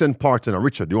anti-Christian part now.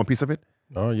 Richard, do you want a piece of it?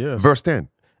 Oh, yes. Verse 10.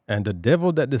 And the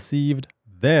devil that deceived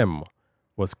them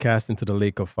was cast into the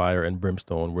lake of fire and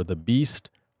brimstone, where the beast,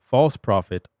 false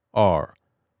prophet, are.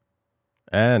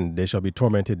 And they shall be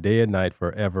tormented day and night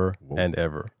forever and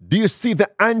ever. Do you see the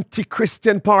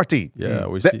anti-Christian party? Yeah,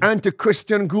 we The see.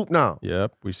 anti-Christian group now.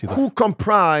 Yep, we see the. Who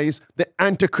comprise the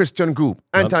anti-Christian group?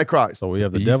 Antichrist. So we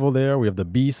have the beast. devil there, we have the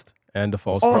beast, and the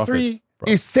false All prophet. three.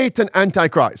 Is Satan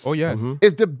Antichrist? Oh, yes.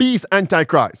 Is the beast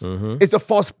Antichrist? Is the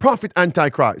false prophet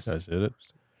Antichrist? That's it.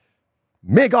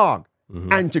 Magog,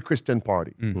 anti-Christian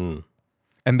party.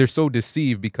 And they're so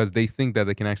deceived because they think that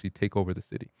they can actually take over the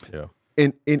city. Yeah.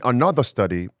 In another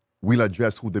study, we'll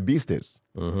address who the beast is.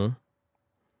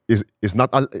 Is not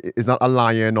a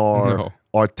lion No.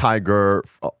 or tiger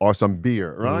or some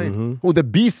bear, right? Who the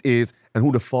beast is and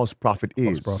who the false prophet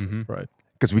is. Prophet, right.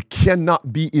 Because we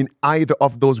cannot be in either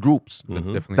of those groups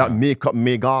Definitely that not. make up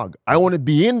Magog. I want to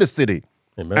be in the city.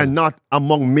 Amen. and not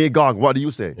among Magog. What do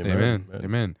you say? Amen.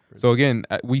 Amen. So again,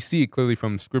 we see it clearly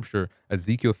from Scripture.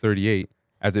 Ezekiel 38,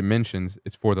 as it mentions,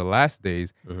 it's for the last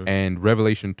days, and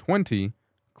Revelation 20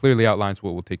 clearly outlines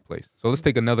what will take place. So let's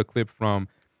take another clip from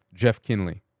Jeff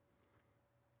Kinley.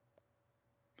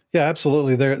 Yeah,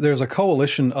 absolutely. There's a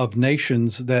coalition of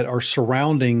nations that are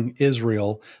surrounding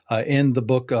Israel in the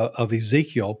book of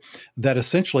Ezekiel that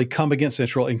essentially come against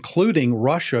Israel, including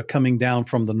Russia coming down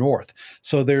from the north.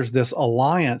 So there's this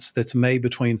alliance that's made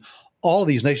between all of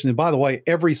these nations. And by the way,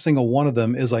 every single one of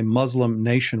them is a Muslim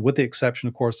nation, with the exception,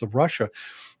 of course, of Russia.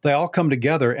 They all come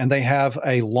together and they have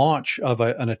a launch of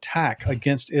an attack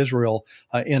against Israel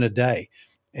in a day.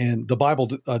 And the Bible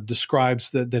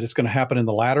describes that it's going to happen in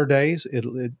the latter days.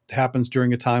 It happens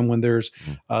during a time when there's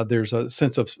a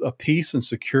sense of peace and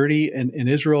security in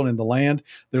Israel and in the land.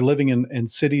 They're living in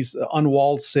cities,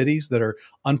 unwalled cities that are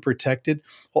unprotected.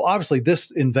 Well, obviously,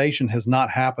 this invasion has not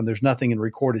happened. There's nothing in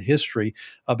recorded history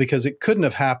because it couldn't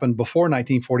have happened before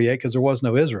 1948 because there was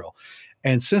no Israel.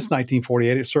 And since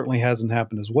 1948, it certainly hasn't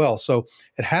happened as well. So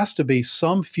it has to be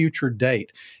some future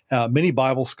date. Many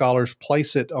Bible scholars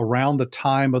place it around the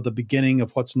time of the beginning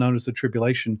of what's known as the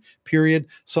tribulation period,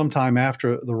 sometime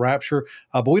after the rapture.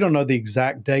 But we don't know the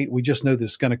exact date. We just know that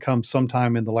it's going to come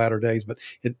sometime in the latter days, but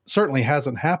it certainly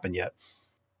hasn't happened yet.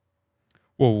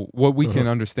 Well, what we can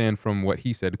understand from what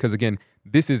he said, because again,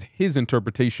 this is his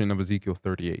interpretation of Ezekiel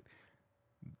 38.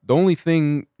 The only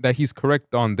thing that he's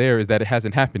correct on there is that it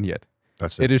hasn't happened yet.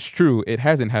 That's It is true. It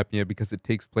hasn't happened yet because it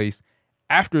takes place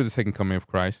after the second coming of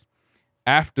Christ,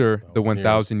 after the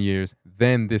 1,000 years.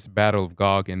 Then this battle of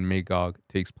Gog and Magog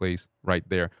takes place right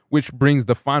there, which brings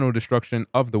the final destruction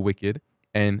of the wicked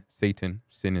and Satan,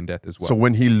 sin and death as well. So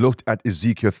when he looked at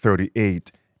Ezekiel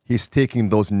 38, he's taking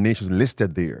those nations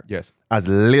listed there Yes, as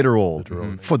literal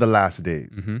for the last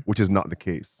days, which is not the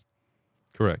case.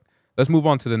 correct. Let's move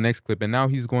on to the next clip. And now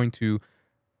he's going to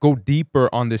go deeper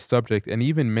on this subject and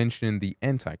even mention the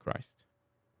Antichrist.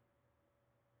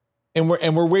 And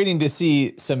we're waiting to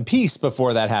see some peace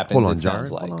before that happens. Hold on, it Jared.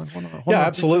 sounds like. Hold on. Yeah,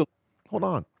 absolutely. Hold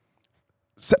on.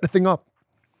 Set the thing up.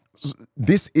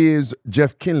 This is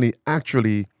Jeff Kinley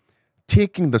actually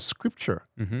taking the scripture,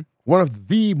 one of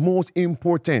the most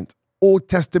important Old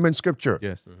Testament scripture,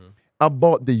 Yes.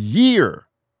 about the year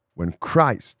when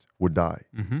Christ would die.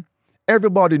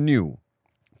 Everybody knew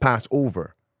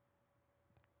Passover,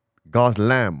 God's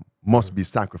lamb must be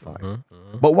sacrificed.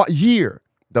 But what year?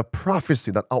 The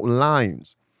prophecy that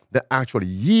outlines the actual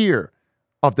year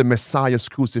of the Messiah's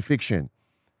crucifixion.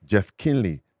 Jeff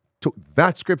Kinley took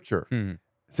that scripture,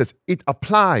 says it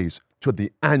applies to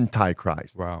the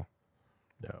Antichrist. Wow.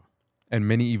 Yeah. And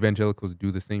many evangelicals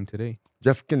do the same today.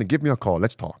 Jeff Kinley, give me a call.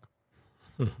 Let's talk.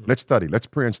 Let's study. Let's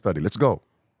pray and study. Let's go.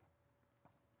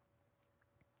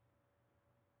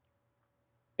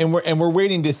 And we're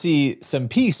waiting to see some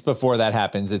peace before that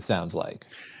happens, it sounds like.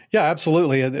 Yeah,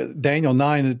 absolutely. Daniel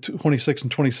 9, 26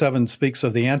 and 27 speaks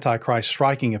of the Antichrist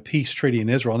striking a peace treaty in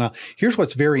Israel. Now, here's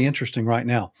what's very interesting right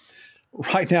now.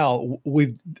 Right now,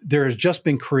 there has just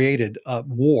been created a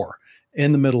war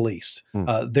in the Middle East.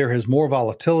 There is more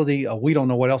volatility. We don't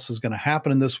know what else is going to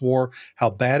happen in this war, how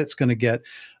bad it's going to get.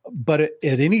 But at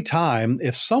any time,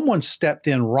 if someone stepped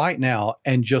in right now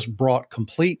and just brought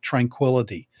complete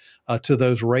tranquility to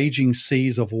those raging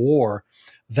seas of war,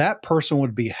 that person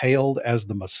would be hailed as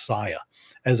the Messiah,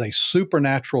 as a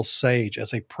supernatural sage,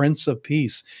 as a prince of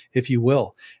peace, if you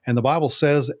will. And the Bible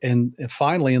says, and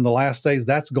finally in the last days,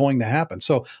 that's going to happen.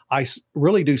 So I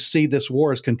really do see this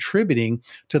war as contributing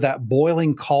to that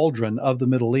boiling cauldron of the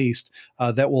Middle East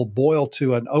that will boil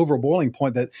to an overboiling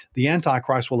point that the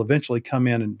Antichrist will eventually come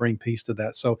in and bring peace to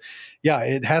that. So yeah,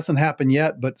 it hasn't happened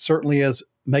yet, but certainly is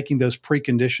making those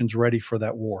preconditions ready for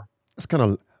that war. It's kind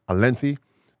of a lengthy.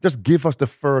 Just give us the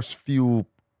first few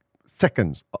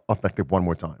seconds of that clip one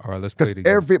more time. All right, let's play it Because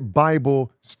again. every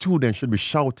Bible student should be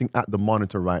shouting at the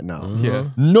monitor right now. Yes.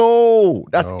 No,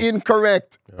 that's No.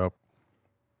 incorrect. Yep.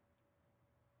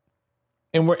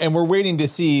 And we're waiting to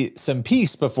see some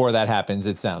peace before that happens,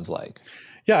 it sounds like.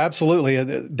 Yeah,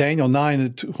 absolutely. Daniel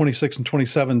 9, 26 and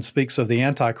 27 speaks of the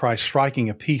Antichrist striking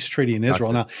a peace treaty in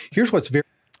Israel. Now, here's what's very...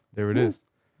 There it is.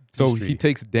 So treaty. he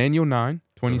takes Daniel 9,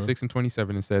 26 and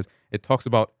 27 and says, it talks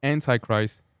about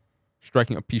Antichrist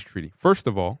striking a peace treaty. First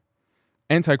of all,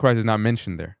 Antichrist is not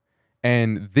mentioned there.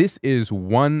 And this is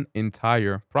one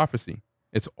entire prophecy.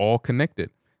 It's all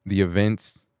connected. The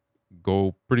events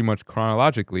go pretty much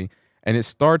chronologically. And it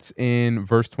starts in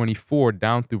verse 24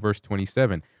 down through verse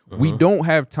 27. We don't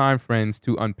have time, friends,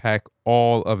 to unpack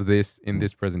all of this in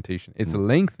this presentation. It's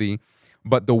lengthy,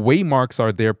 but the waymarks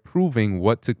are there proving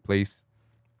what took place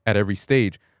at every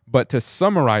stage. But to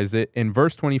summarize it, in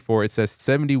verse 24, it says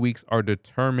 70 weeks are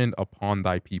determined upon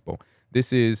thy people.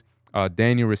 This is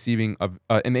Daniel receiving,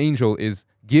 an angel is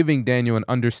giving Daniel an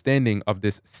understanding of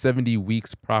this 70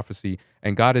 weeks prophecy.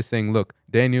 And God is saying, look,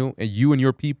 Daniel, and you and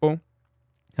your people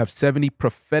have 70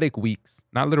 prophetic weeks,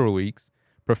 not literal weeks,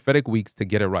 prophetic weeks to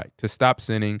get it right, to stop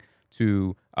sinning,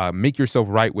 to make yourself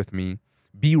right with me,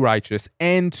 be righteous,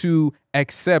 and to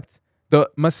accept the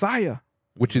Messiah,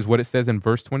 which is what it says in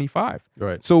verse 25.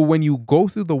 Right. So when you go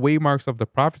through the waymarks of the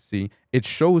prophecy, it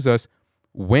shows us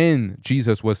when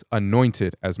Jesus was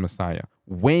anointed as Messiah,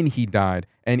 when he died,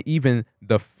 and even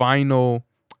the final,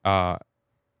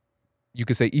 you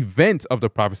could say, event of the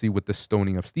prophecy with the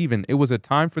stoning of Stephen. It was a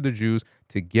time for the Jews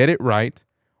to get it right,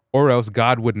 or else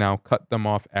God would now cut them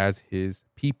off as his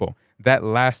people. That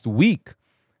last week,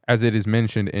 as it is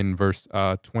mentioned in verse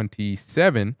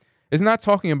 27, is not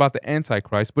talking about the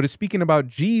Antichrist, but it's speaking about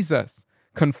Jesus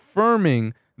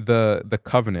confirming the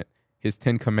covenant, his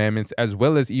 10 commandments, as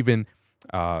well as even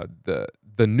the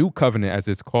new covenant, as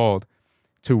it's called,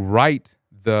 to write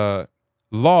the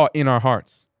law in our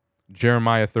hearts.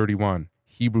 Jeremiah 31,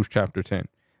 Hebrews chapter 10.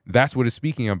 That's what it's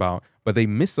speaking about. But they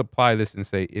misapply this and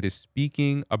say it is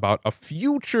speaking about a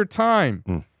future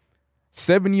time,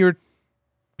 7-year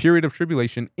period of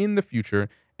tribulation in the future.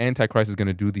 Antichrist is going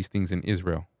to do these things in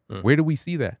Israel. Where do we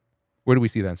see that? Where do we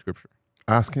see that in Scripture?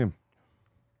 Ask him.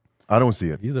 I don't see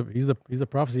it. He's a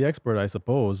prophecy expert, I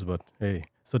suppose. But hey,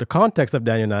 so the context of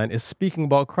Daniel 9 is speaking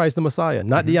about Christ the Messiah,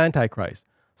 not the Antichrist.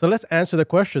 So let's answer the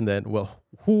question then. Well,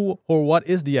 who or what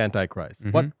is the Antichrist?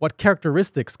 What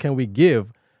characteristics can we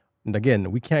give? And again,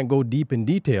 we can't go deep in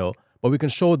detail, but we can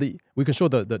show the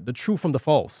true from the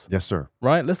false. Yes, sir.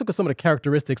 Right? Let's look at some of the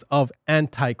characteristics of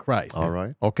Antichrist. All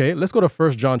right. Okay, let's go to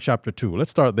 1 John chapter 2.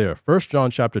 Let's start there. 1 John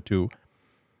chapter 2.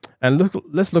 And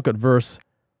let's look at verse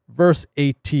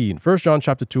 18. 1 John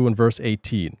chapter 2 and verse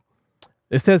 18.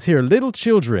 It says here, little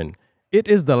children, it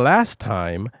is the last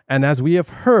time, and as we have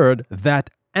heard that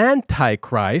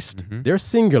Antichrist, they're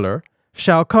singular,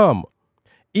 shall come.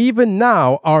 Even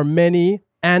now are many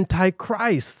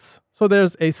antichrists. So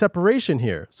there's a separation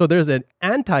here. So there's an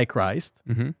Antichrist,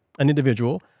 an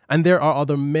individual, and there are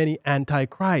other many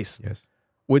antichrists,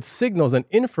 with signals and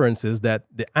inferences that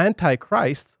the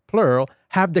Antichrist, plural,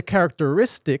 have the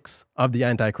characteristics of the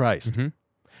Antichrist,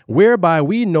 whereby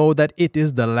we know that it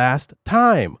is the last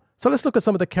time. So let's look at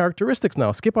some of the characteristics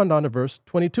now. Skip on down to verse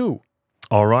 22.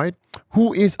 All right.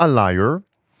 Who is a liar,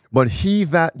 but he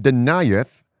that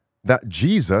denieth that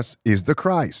Jesus is the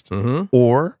Christ?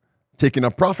 Or taking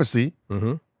a prophecy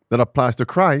that applies to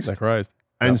Christ,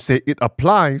 and say it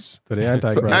applies to the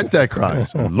Antichrist.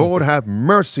 Antichrist. Lord, have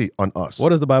mercy on us. What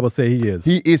does the Bible say he is?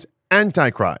 He is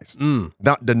Antichrist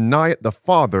that denieth the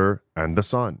Father and the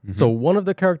Son. So one of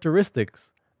the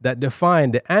characteristics that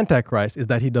define the Antichrist is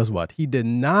that he does what? He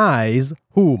denies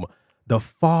whom? The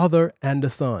Father and the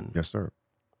Son. Yes, sir.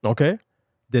 Okay?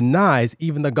 Denies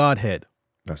even the Godhead.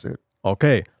 That's it.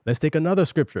 Okay, let's take another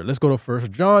scripture. Let's go to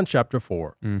 1 John chapter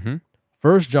 4.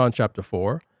 1 John chapter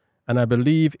 4, and I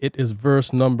believe it is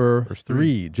verse number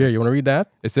 3. Jerry, you want to read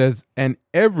that? It says, and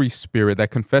every spirit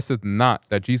that confesseth not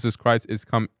that Jesus Christ is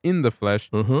come in the flesh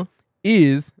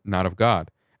is not of God.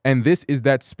 And this is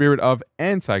that spirit of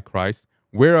Antichrist,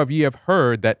 whereof ye have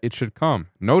heard that it should come.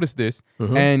 Notice this.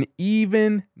 And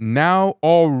even now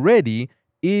already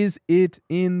is it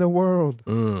in the world.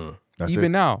 That's even it.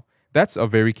 now. That's a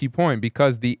very key point,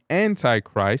 because the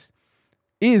Antichrist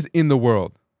is in the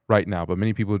world right now, but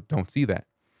many people don't see that.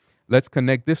 Let's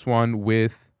connect this one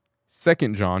with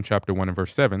 2 John chapter 1 and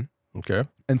verse 7. Okay.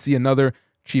 And see another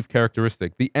chief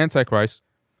characteristic. The Antichrist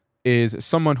is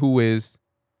someone who is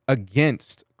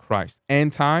against Christ.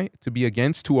 Anti, to be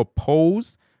against, to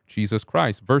oppose Jesus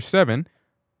Christ. Verse 7,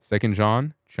 2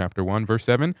 John chapter 1, verse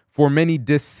 7, for many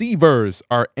deceivers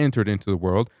are entered into the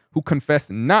world who confess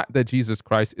not that Jesus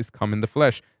Christ is come in the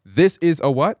flesh. This is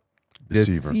a what?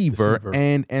 Deceiver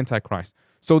and Antichrist.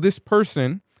 So this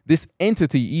person, this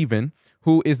entity even,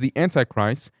 who is the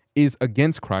Antichrist, is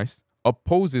against Christ,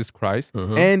 opposes Christ,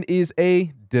 and is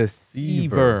a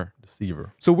deceiver.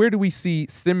 So where do we see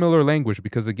similar language?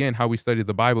 Because again, how we study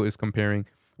the Bible is comparing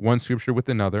one scripture with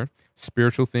another,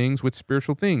 spiritual things with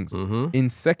spiritual things. In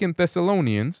 2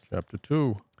 Thessalonians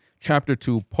chapter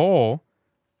 2, Paul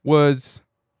was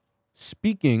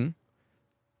speaking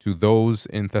to those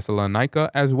in Thessalonica,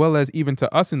 as well as even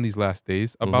to us in these last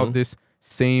days, about this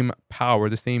same power,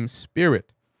 the same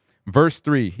spirit. Verse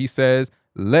 3, he says,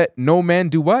 let no man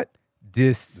do what?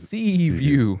 Deceive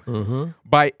you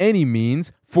by any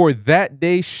means, for that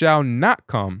day shall not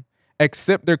come,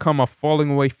 except there come a falling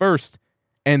away first,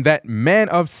 and that man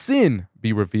of sin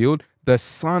be revealed, the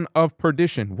son of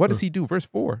perdition. What does he do? Verse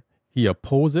 4. He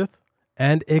opposeth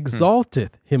and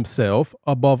exalteth himself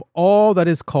above all that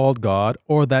is called God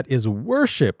or that is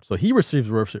worshipped. So he receives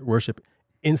worship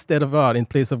instead of God, in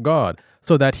place of God,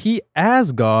 so that he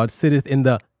as God sitteth in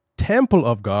the temple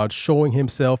of God, showing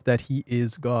himself that he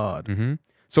is God.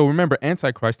 So remember,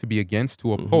 Antichrist, to be against,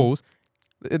 to oppose.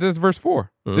 It is verse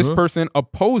 4. This person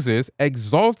opposes,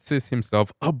 exalts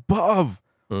himself above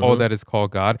all that is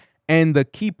called God. And the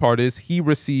key part is he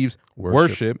receives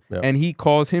worship and he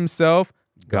calls himself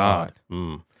God.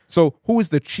 So who is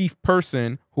the chief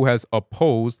person who has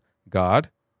opposed God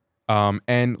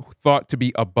and thought to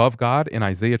be above God in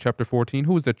Isaiah chapter 14?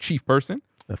 Who is the chief person?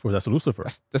 That's Lucifer.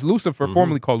 That's Lucifer,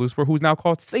 formerly called Lucifer, who's now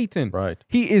called Satan. Right.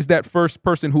 He is that first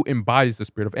person who embodies the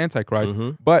spirit of Antichrist,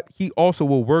 but he also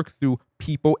will work through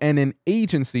people and an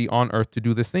agency on earth to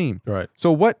do the same. Right.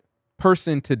 So what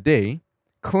person today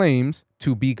claims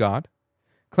to be God,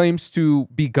 claims to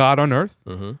be God on earth,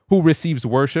 who receives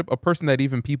worship, a person that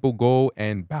even people go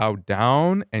and bow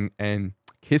down and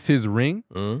kiss his ring,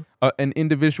 an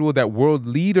individual that world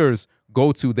leaders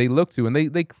go to, they look to, and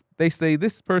they say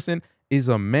this person is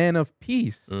a man of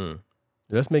peace.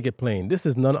 Let's make it plain. This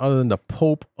is none other than the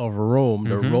Pope of Rome,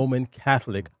 the Roman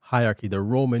Catholic hierarchy, the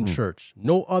Roman Church.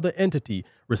 No other entity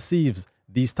receives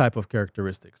these type of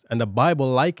characteristics. And the Bible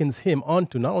likens him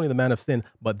unto not only the man of sin,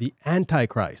 but the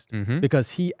Antichrist,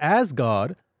 because he, as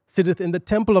God, sitteth in the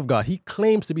temple of God. He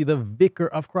claims to be the vicar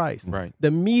of Christ,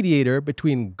 the mediator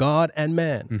between God and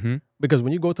man. Because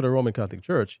when you go to the Roman Catholic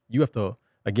Church, you have to,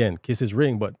 again, kiss his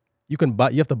ring, but you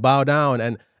have to bow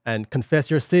down and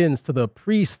confess your sins to the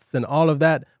priests and all of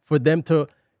that for them to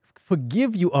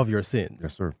forgive you of your sins.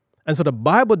 Yes, sir. And so the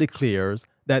Bible declares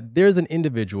that there's an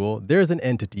individual, there's an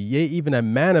entity, yea, even a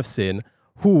man of sin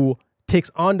who takes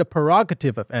on the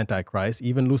prerogative of Antichrist,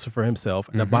 even Lucifer himself,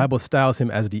 and the Bible styles him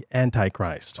as the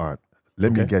Antichrist. All right.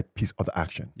 Let me get piece of the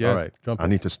action. Yes. All right. Jump I in.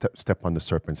 need to step on the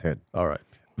serpent's head. All right.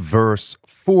 Verse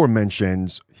 4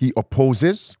 mentions he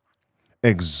opposes,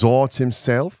 exalts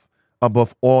himself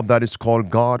above all that is called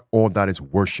God or that is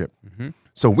worship.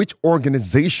 So which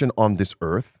organization on this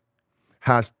earth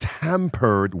has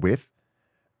tampered with,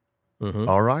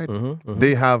 all right?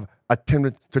 They have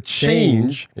attempted to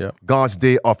change God's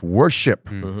day of worship.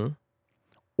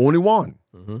 Only one,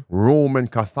 Roman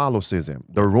Catholicism,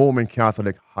 the Roman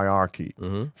Catholic hierarchy,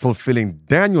 fulfilling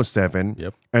Daniel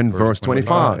 7 and verse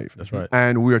 25. That's right.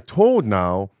 And we're told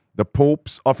now the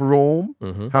popes of Rome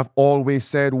have always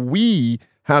said, we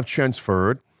have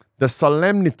transferred the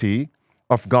solemnity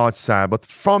of God's Sabbath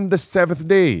from the seventh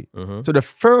day to the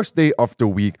first day of the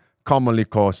week, commonly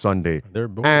called Sunday.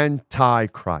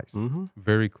 Antichrist.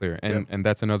 Very clear. And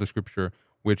that's another scripture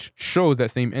which shows that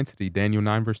same entity, Daniel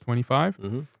 9, verse 25.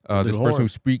 This person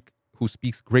who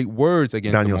speaks great words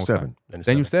against Daniel the Most High. 7.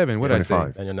 Daniel 7, what did I say?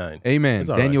 25. Daniel 9. Amen. It's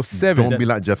all Daniel right. 7. Don't be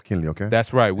like Jeff Kinley, okay?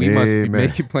 That's right. We must Amen.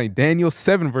 make it plain. Daniel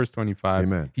 7, verse 25.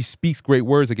 Amen. He speaks great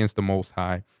words against the Most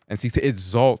High and seeks to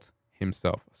exalt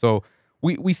himself. So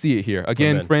we see it here.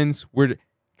 Again, Amen. friends, we're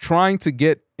trying to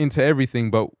get into everything,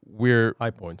 but we're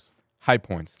High points. high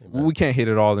points. Amen. We can't hit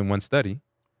it all in one study.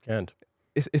 Can't.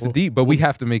 It's deep, but we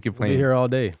have to make it We'll be plain. here all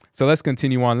day. So let's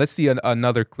continue on. Let's see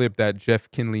another clip that Jeff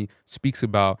Kinley speaks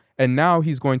about. And now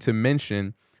he's going to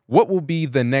mention what will be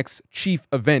the next chief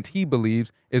event he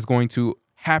believes is going to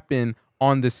happen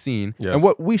on the scene and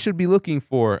what we should be looking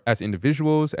for as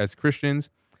individuals, as Christians.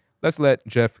 Let's let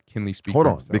Jeff Kinley speak. Hold for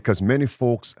on, himself. because many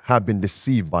folks have been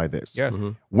deceived by this. Yes.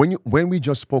 When we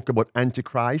just spoke about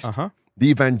Antichrist, the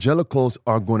evangelicals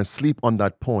are going to sleep on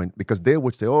that point because they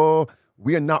would say, oh,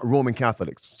 we are not Roman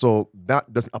Catholics, so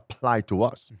that doesn't apply to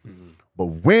us. But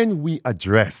when we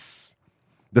address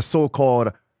the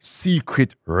so-called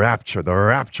secret rapture, the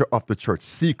rapture of the church,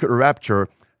 secret rapture,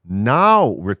 now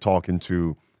we're talking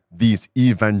to these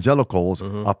evangelicals,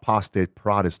 apostate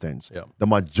Protestants. The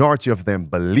majority of them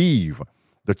believe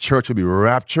the church will be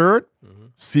raptured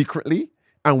secretly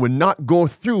and will not go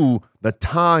through the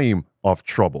time of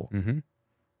trouble.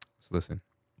 Let's listen.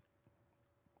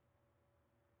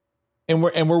 And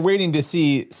we're waiting to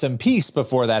see some peace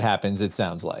before that happens, it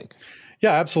sounds like.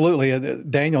 Yeah, absolutely.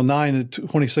 Daniel 9,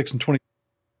 26 and 20.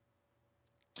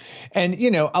 And,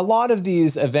 you know, a lot of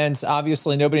these events,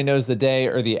 obviously, nobody knows the day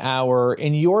or the hour.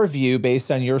 In your view, based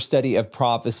on your study of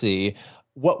prophecy,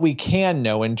 what we can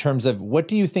know in terms of what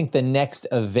do you think the next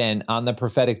event on the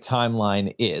prophetic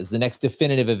timeline is, the next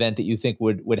definitive event that you think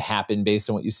would happen based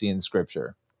on what you see in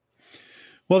Scripture?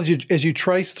 Well, as you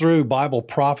trace through Bible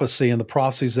prophecy and the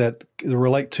prophecies that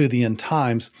relate to the end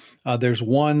times, there's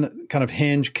one kind of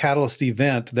hinge catalyst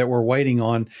event that we're waiting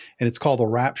on, and it's called the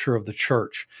rapture of the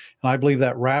church. And I believe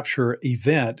that rapture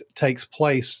event takes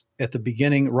place at the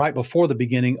beginning, right before the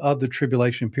beginning of the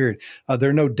tribulation period. There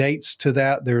are no dates to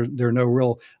that. There are no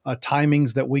real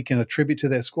timings that we can attribute to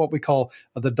that. It's what we call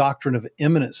the doctrine of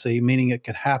imminency, meaning it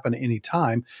could happen any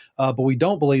time. But we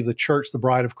don't believe the church, the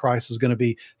bride of Christ, is going to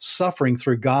be suffering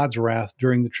through God's wrath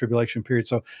during the tribulation period.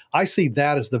 So I see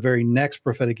that as the very next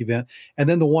prophetic event. And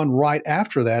then the one right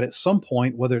after that, at some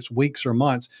point, whether it's weeks or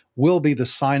months, will be the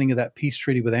signing of that peace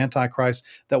treaty with Antichrist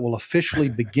that will officially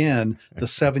begin the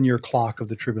 7-year clock of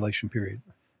the tribulation period.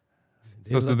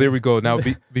 So there we go. Now,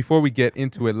 before we get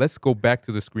into it, let's go back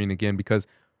to the screen again, because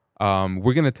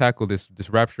we're going to tackle this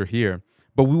rapture here.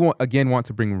 But we want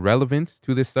to bring relevance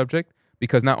to this subject,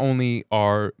 because not only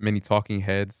are many talking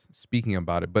heads speaking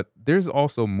about it, but there's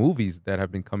also movies that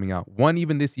have been coming out. One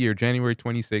even this year, January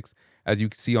 26th, as you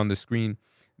can see on the screen,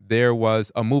 there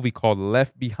was a movie called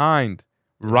Left Behind.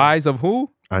 Rise of who?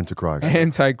 Antichrist.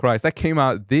 Antichrist. That came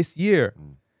out this year.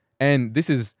 And this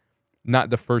is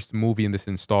not the first movie in this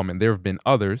installment. There have been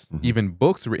others, even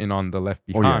books written on the Left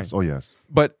Behind. Oh, yes.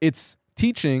 But it's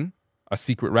teaching a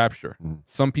secret rapture.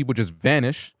 Some people just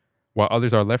vanish while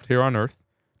others are left here on earth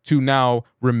to now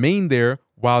remain there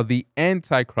while the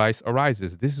Antichrist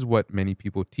arises. This is what many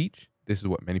people teach. This is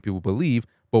what many people believe.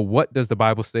 But what does the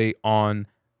Bible say on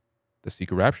the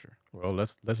secret rapture? Well,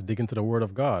 let's dig into the Word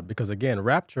of God, because again,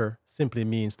 rapture simply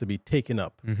means to be taken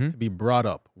up, to be brought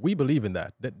up. We believe in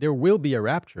that there will be a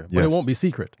rapture, but it won't be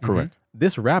secret. Correct.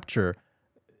 This rapture,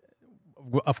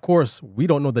 of course, we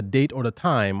don't know the date or the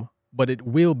time, but it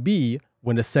will be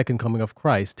when the second coming of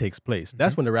Christ takes place.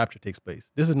 That's when the rapture takes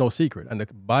place. This is no secret. And the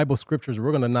Bible scriptures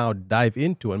we're going to now dive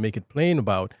into and make it plain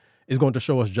about is going to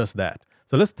show us just that.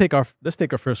 So let's take our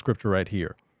first scripture right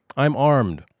here. I'm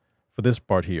armed for this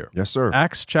part here. Yes, sir.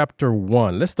 Acts chapter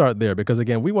 1. Let's start there, because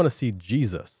again, we want to see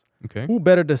Jesus. Okay. Who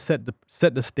better to set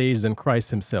the stage than Christ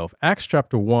himself? Acts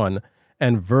chapter 1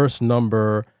 and verse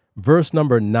number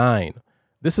 9.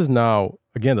 This is now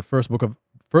again the first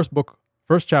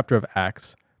chapter of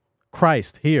Acts.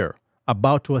 Christ here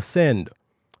about to ascend.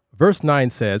 Verse 9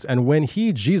 says, "And when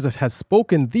he, Jesus, had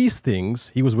spoken these things,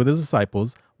 he was with his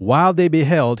disciples, while they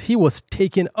beheld, he was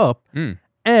taken up,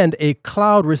 and a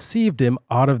cloud received him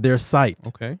out of their sight."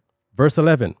 Okay. Verse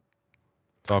 11,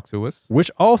 Talk to us.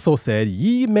 "Which also said,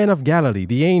 Ye men of Galilee,"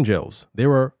 the angels, they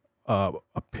were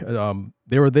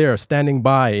there standing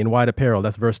by in white apparel.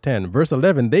 That's verse 10. Verse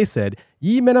 11, they said,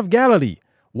 "Ye men of Galilee,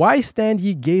 why stand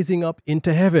ye gazing up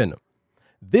into heaven?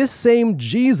 This same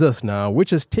Jesus now,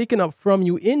 which is taken up from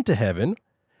you into heaven,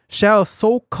 shall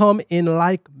so come in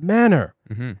like manner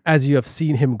as you have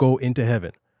seen him go into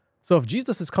heaven." So if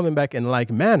Jesus is coming back in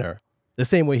like manner, the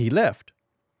same way he left,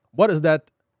 what does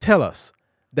that tell us?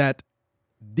 That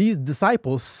these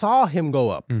disciples saw him go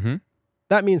up.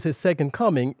 That means his second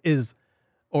coming is,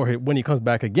 or when he comes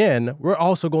back again, we're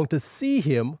also going to see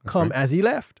him come as he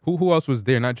left. Who else was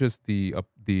there? Not just the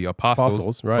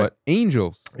apostles, right? But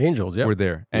angels. Angels, yeah, were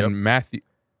there. And Matthew,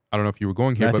 I don't know if you were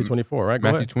going here, Matthew but 24, right? Go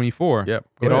Matthew ahead. 24. Yep.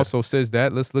 It also says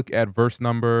that. Let's look at verse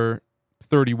number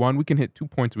 31. We can hit 2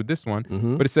 points with this one.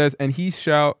 But it says, "And he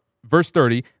shall," verse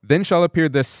 30, "then shall appear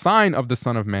the sign of the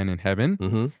Son of Man in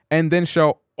heaven, and then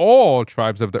shall all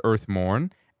tribes of the earth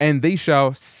mourn, and they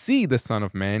shall see the Son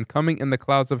of Man coming in the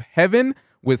clouds of heaven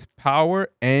with power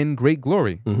and great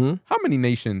glory." How many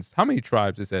nations, how many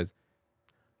tribes it says?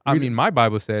 I mean, my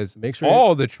Bible says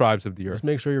all the tribes of the earth. Just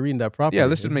make sure you're reading that properly. Yeah,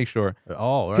 let's just make sure.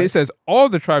 All, right? Okay, it says all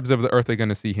the tribes of the earth are going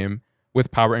to see him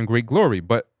with power and great glory.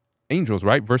 But angels,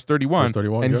 right? Verse 31. Verse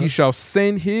 31, "And he shall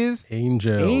send his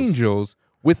angels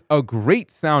with a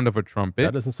great sound of a trumpet."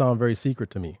 That doesn't sound very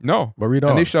secret to me. No. But read on.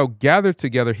 "And they shall gather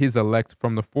together his elect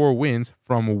from the four winds,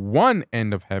 from one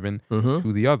end of heaven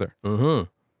to the other."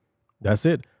 That's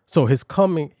it. So his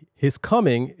coming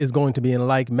is going to be in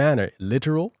like manner,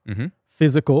 literal,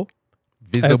 physical,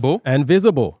 visible, and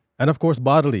visible, and of course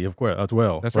bodily, of course, as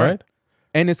well. That's right.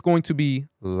 And it's going to be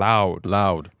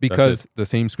loud. Because the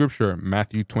same scripture,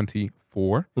 Matthew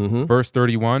 24, verse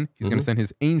 31, he's going to send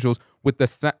his angels with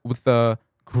the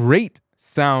great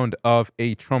sound of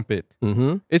a trumpet.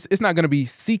 It's not going to be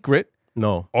secret.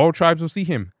 No. All tribes will see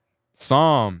him.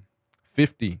 Psalm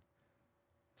 50,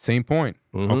 same point.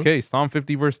 Okay, Psalm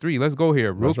 50, verse 3. Let's go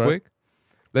here real quick.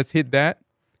 Let's hit that.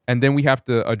 And then we have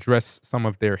to address some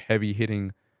of their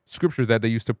heavy-hitting scriptures that they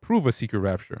use to prove a secret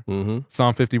rapture.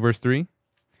 Psalm 50, verse 3.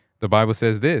 The Bible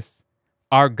says this: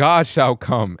 "Our God shall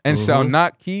come and shall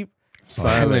not keep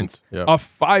silent. Yep. A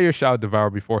fire shall devour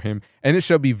before him, and it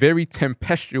shall be very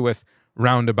tempestuous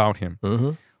round about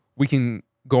him." We can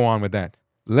go on with that.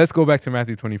 Let's go back to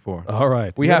Matthew 24. All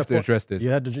right. We You had have a to point. address this.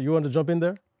 You want to jump in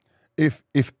there? If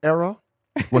error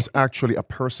was actually a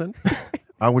person,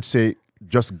 I would say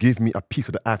just give me a piece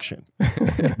of the action.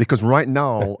 Because right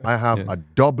now I have Yes. a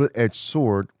double-edged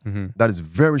sword that is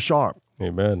very sharp.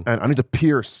 Amen. And I need to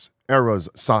pierce error's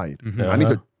side. I need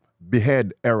to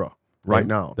behead error right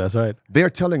now. That's right. They're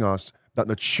telling us that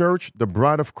the church, the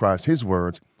bride of Christ, his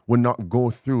words, will not go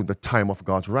through the time of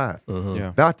God's wrath.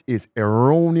 Yeah. That is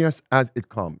erroneous as it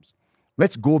comes.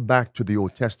 Let's go back to the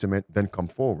Old Testament, then come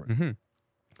forward.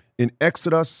 In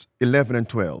Exodus 11 and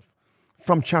 12,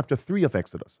 from chapter 3 of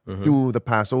Exodus through the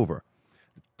Passover,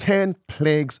 10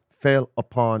 plagues fell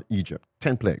upon Egypt.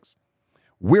 10 plagues.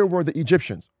 Where were the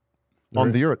Egyptians?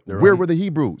 On the earth. Where were the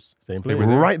Hebrews? Same place.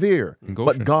 Right there. In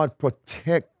Goshen. But God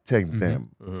protected them.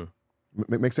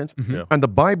 Make sense? Yeah. And the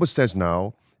Bible says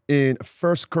now in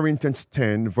 1 Corinthians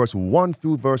 10, verse 1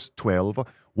 through verse 12,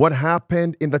 what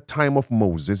happened in the time of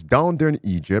Moses down there in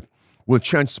Egypt will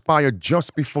transpire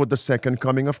just before the second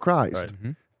coming of Christ.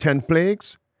 10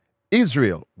 plagues.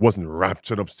 Israel wasn't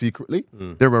raptured up secretly.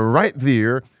 They were right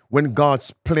there when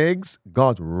God's plagues,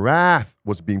 God's wrath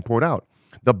was being poured out.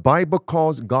 The Bible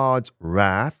calls God's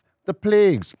wrath the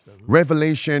plagues.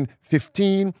 Revelation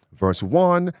 15, verse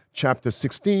 1, chapter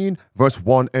 16, verse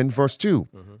 1 and verse 2.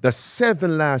 The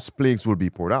 7 last plagues will be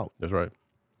poured out. That's right.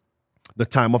 The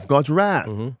time of God's wrath.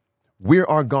 Where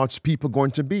are God's people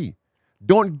going to be?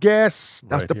 Don't guess.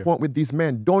 That's Right the here. point with these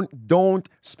men. Don't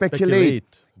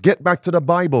speculate. Get back to the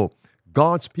Bible.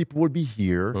 God's people will be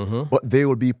here, but they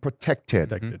will be protected.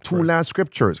 Protected, Two correct. last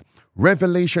scriptures.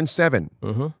 Revelation 7.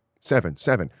 7.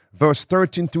 Verse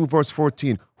 13 through verse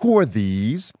 14. Who are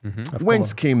these?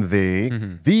 Whence came they?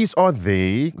 These are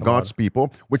they, God's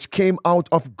people, which came out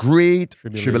of great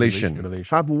tribulation,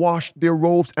 have washed their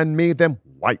robes and made them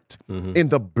white in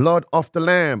the blood of the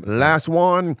Lamb. Last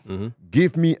one.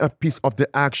 Give me a piece of the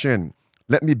action.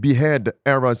 Let me behead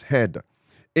error's head.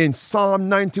 In Psalm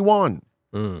 91.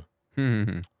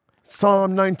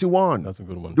 Psalm 91. That's a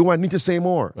good one. Do I need to say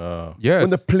more? Yes. When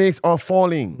the plagues are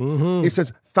falling, it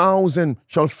says, 1,000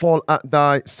 shall fall at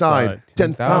thy side, Right.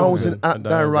 10,000 at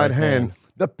thy right hand.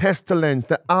 The pestilence,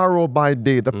 the arrow by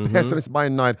day, the pestilence by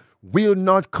night will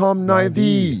not come nigh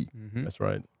thee. That's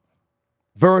right.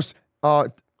 Verse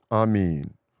 10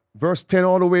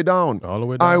 all the way down. All the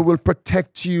way I down. will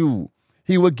protect you.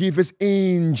 He will give his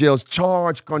angels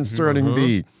charge concerning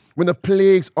thee when the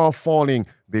plagues are falling,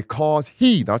 because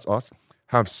he, that's us,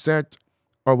 have set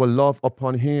our love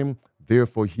upon him.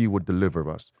 Therefore, he will deliver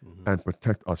us and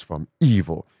protect us from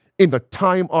evil. In the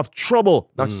time of trouble,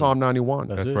 that's Psalm 91.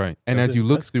 That's it. right. And That's as it. you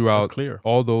look That's throughout clear.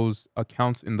 all those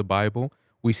accounts in the Bible,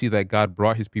 we see that God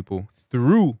brought his people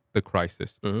through the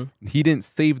crisis. He didn't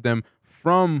save them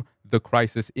from the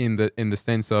crisis in the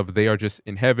sense of they are just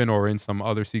in heaven or in some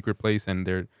other secret place and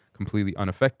they're completely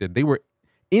unaffected. They were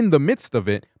in the midst of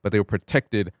it, but they were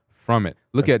protected from it.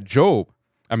 Look at Job.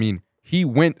 I mean, he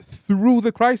went through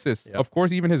the crisis. Yep. Of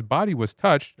course, even his body was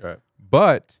touched, Right.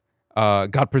 but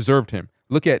God preserved him.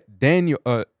 Look at Daniel,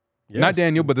 not Yes.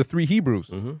 Daniel, but the 3 Hebrews.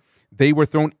 They were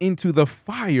thrown into the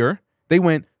fire. They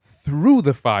went through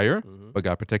the fire, but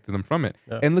God protected them from it.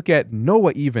 Yeah. And look at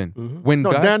Noah even. When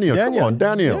No, God, Daniel, come Daniel. on,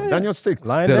 Daniel. Yeah, yeah. Daniel 6.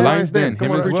 Lion the Den. lion's den, Come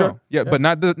him on, as preacher. well. Yeah, but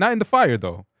not in the fire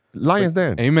though. Lion's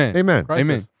Den. Amen. Amen. Crisis.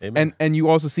 Amen. Amen. And you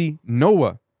also see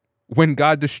Noah. When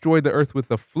God destroyed the earth with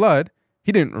the flood,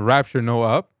 he didn't rapture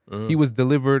Noah up. He was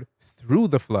delivered through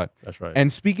the flood. That's right.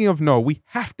 And speaking of Noah, we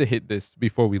have to hit this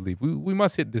before we leave. We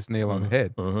must hit this nail on the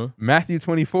head. Matthew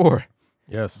 24.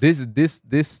 Yes.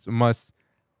 This must,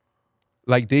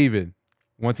 like David,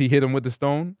 once he hit him with the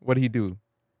stone, what did he do?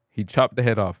 He chopped the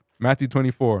head off. Matthew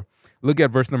 24. Look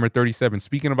at verse number 37.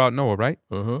 Speaking about Noah, right?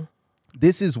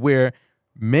 This is where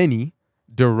many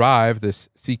derive this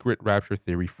secret rapture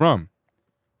theory from.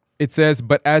 It says,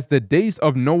 but as the days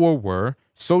of Noah were,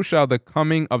 so shall the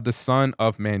coming of the Son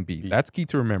of Man be. That's key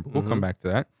to remember. We'll come back to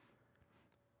that.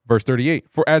 Verse 38,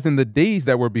 for as in the days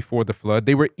that were before the flood,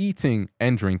 they were eating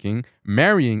and drinking,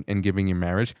 marrying and giving in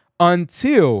marriage,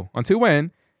 until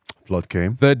when? Flood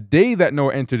came. The day that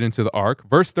Noah entered into the ark.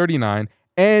 Verse 39,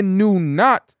 and knew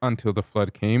not until the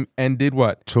flood came and did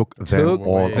what? Took them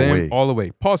all away. All away.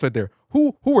 Pause right there.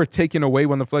 Who were taken away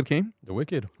when the flood came? The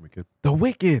wicked. The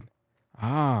wicked.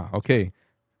 Ah, okay.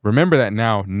 Remember that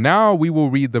now. Now we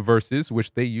will read the verses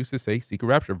which they used to say secret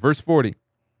rapture. Verse 40.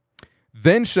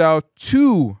 Then shall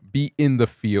 2 be in the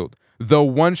field. The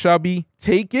one shall be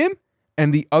taken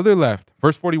and the other left.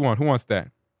 Verse 41. Who wants that?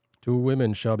 2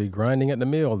 women shall be grinding at the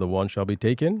mill. The one shall be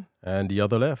taken and the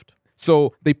other left.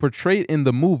 So they portray it in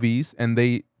the movies and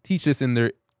they teach this in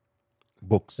their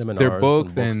Books, Seminars, their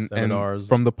books and seminars.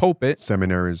 from the pulpit.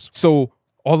 seminaries. So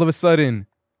all of a sudden,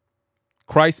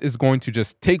 Christ is going to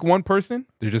just take one person,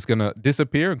 they're just going to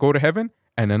disappear, go to heaven,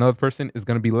 and another person is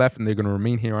going to be left and they're going to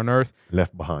remain here on earth,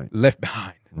 Left behind. left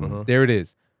behind. Mhm. There it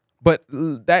is. But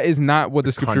that is not what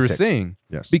the scripture is context. saying.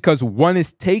 Yes. Because one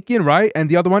is taken, right? And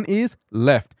the other one is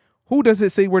left. Who does it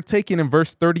say we're taking in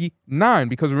verse 39?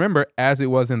 Because remember, as it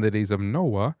was in the days of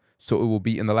Noah, so it will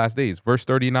be in the last days. Verse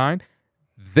 39,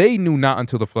 they knew not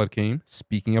until the flood came,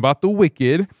 speaking about the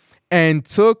wicked, and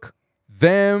took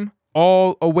them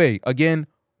all away. Again,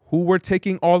 who were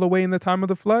taking all away in the time of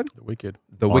the flood? The wicked.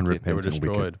 The wicked. They were Unrepentant wicked.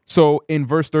 destroyed. So in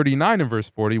verse 39 and verse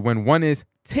 40, when one is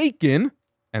taken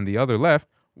and the other left,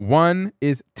 one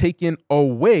is taken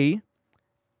away,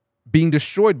 being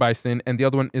destroyed by sin, and the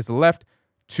other one is left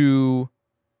to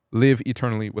live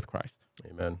eternally with Christ.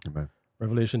 Amen. Amen.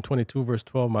 Revelation 22, verse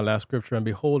 12, my last scripture. And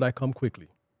behold, I come quickly,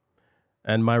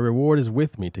 and my reward is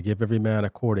with me to give every man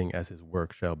according as his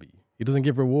work shall be. He doesn't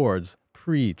give rewards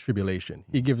pre-tribulation.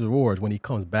 He gives rewards when he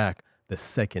comes back the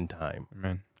second time.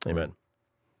 Amen. Amen.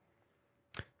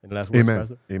 Any last words, Amen.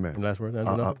 Pastor? Amen. Any last words?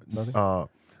 Uh, Nothing?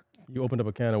 You opened up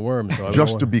a can of worms. So I don't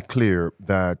Just know to what- be clear,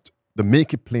 that the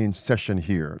Make It Plain session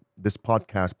here, this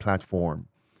podcast platform,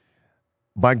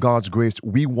 by God's grace,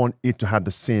 we want it to have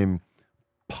the same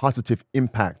positive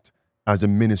impact as the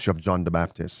ministry of John the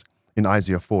Baptist in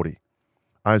Isaiah 40.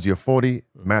 Isaiah 40,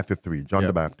 Matthew 3, John the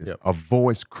Yep, Baptist, yep. a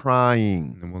voice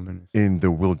crying In the wilderness. in the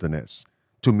wilderness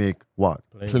to make what?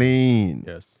 Plain. Plain.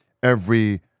 Yes.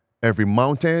 Every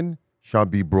mountain shall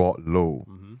be brought low.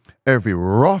 Mhm. Every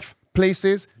rough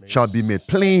places shall be made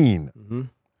plain. Mhm.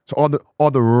 So all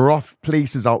the rough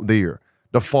places out there,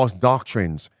 the false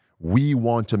doctrines, we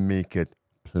want to make it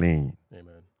plain.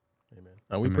 Amen. Amen.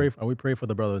 And we Amen. pray for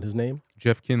the brother in his name,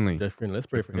 Jeff Kinley. Jeff Green. Let's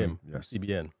pray for him. Yes.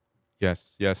 CBN.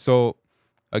 Yes, yes. So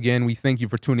again, we thank you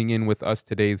for tuning in with us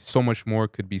today. So much more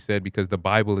could be said because the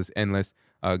Bible is endless.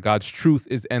 God's truth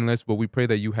is endless, but we pray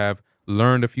that you have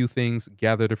learned a few things,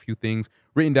 gathered a few things,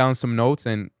 written down some notes,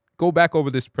 and go back over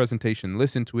this presentation,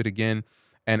 listen to it again,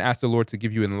 and ask the Lord to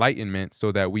give you enlightenment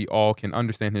so that we all can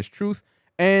understand his truth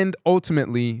and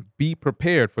ultimately be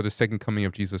prepared for the second coming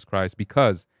of Jesus Christ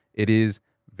because it is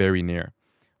very near.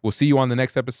 We'll see you on the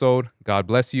next episode. God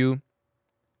bless you.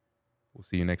 We'll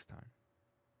see you next time.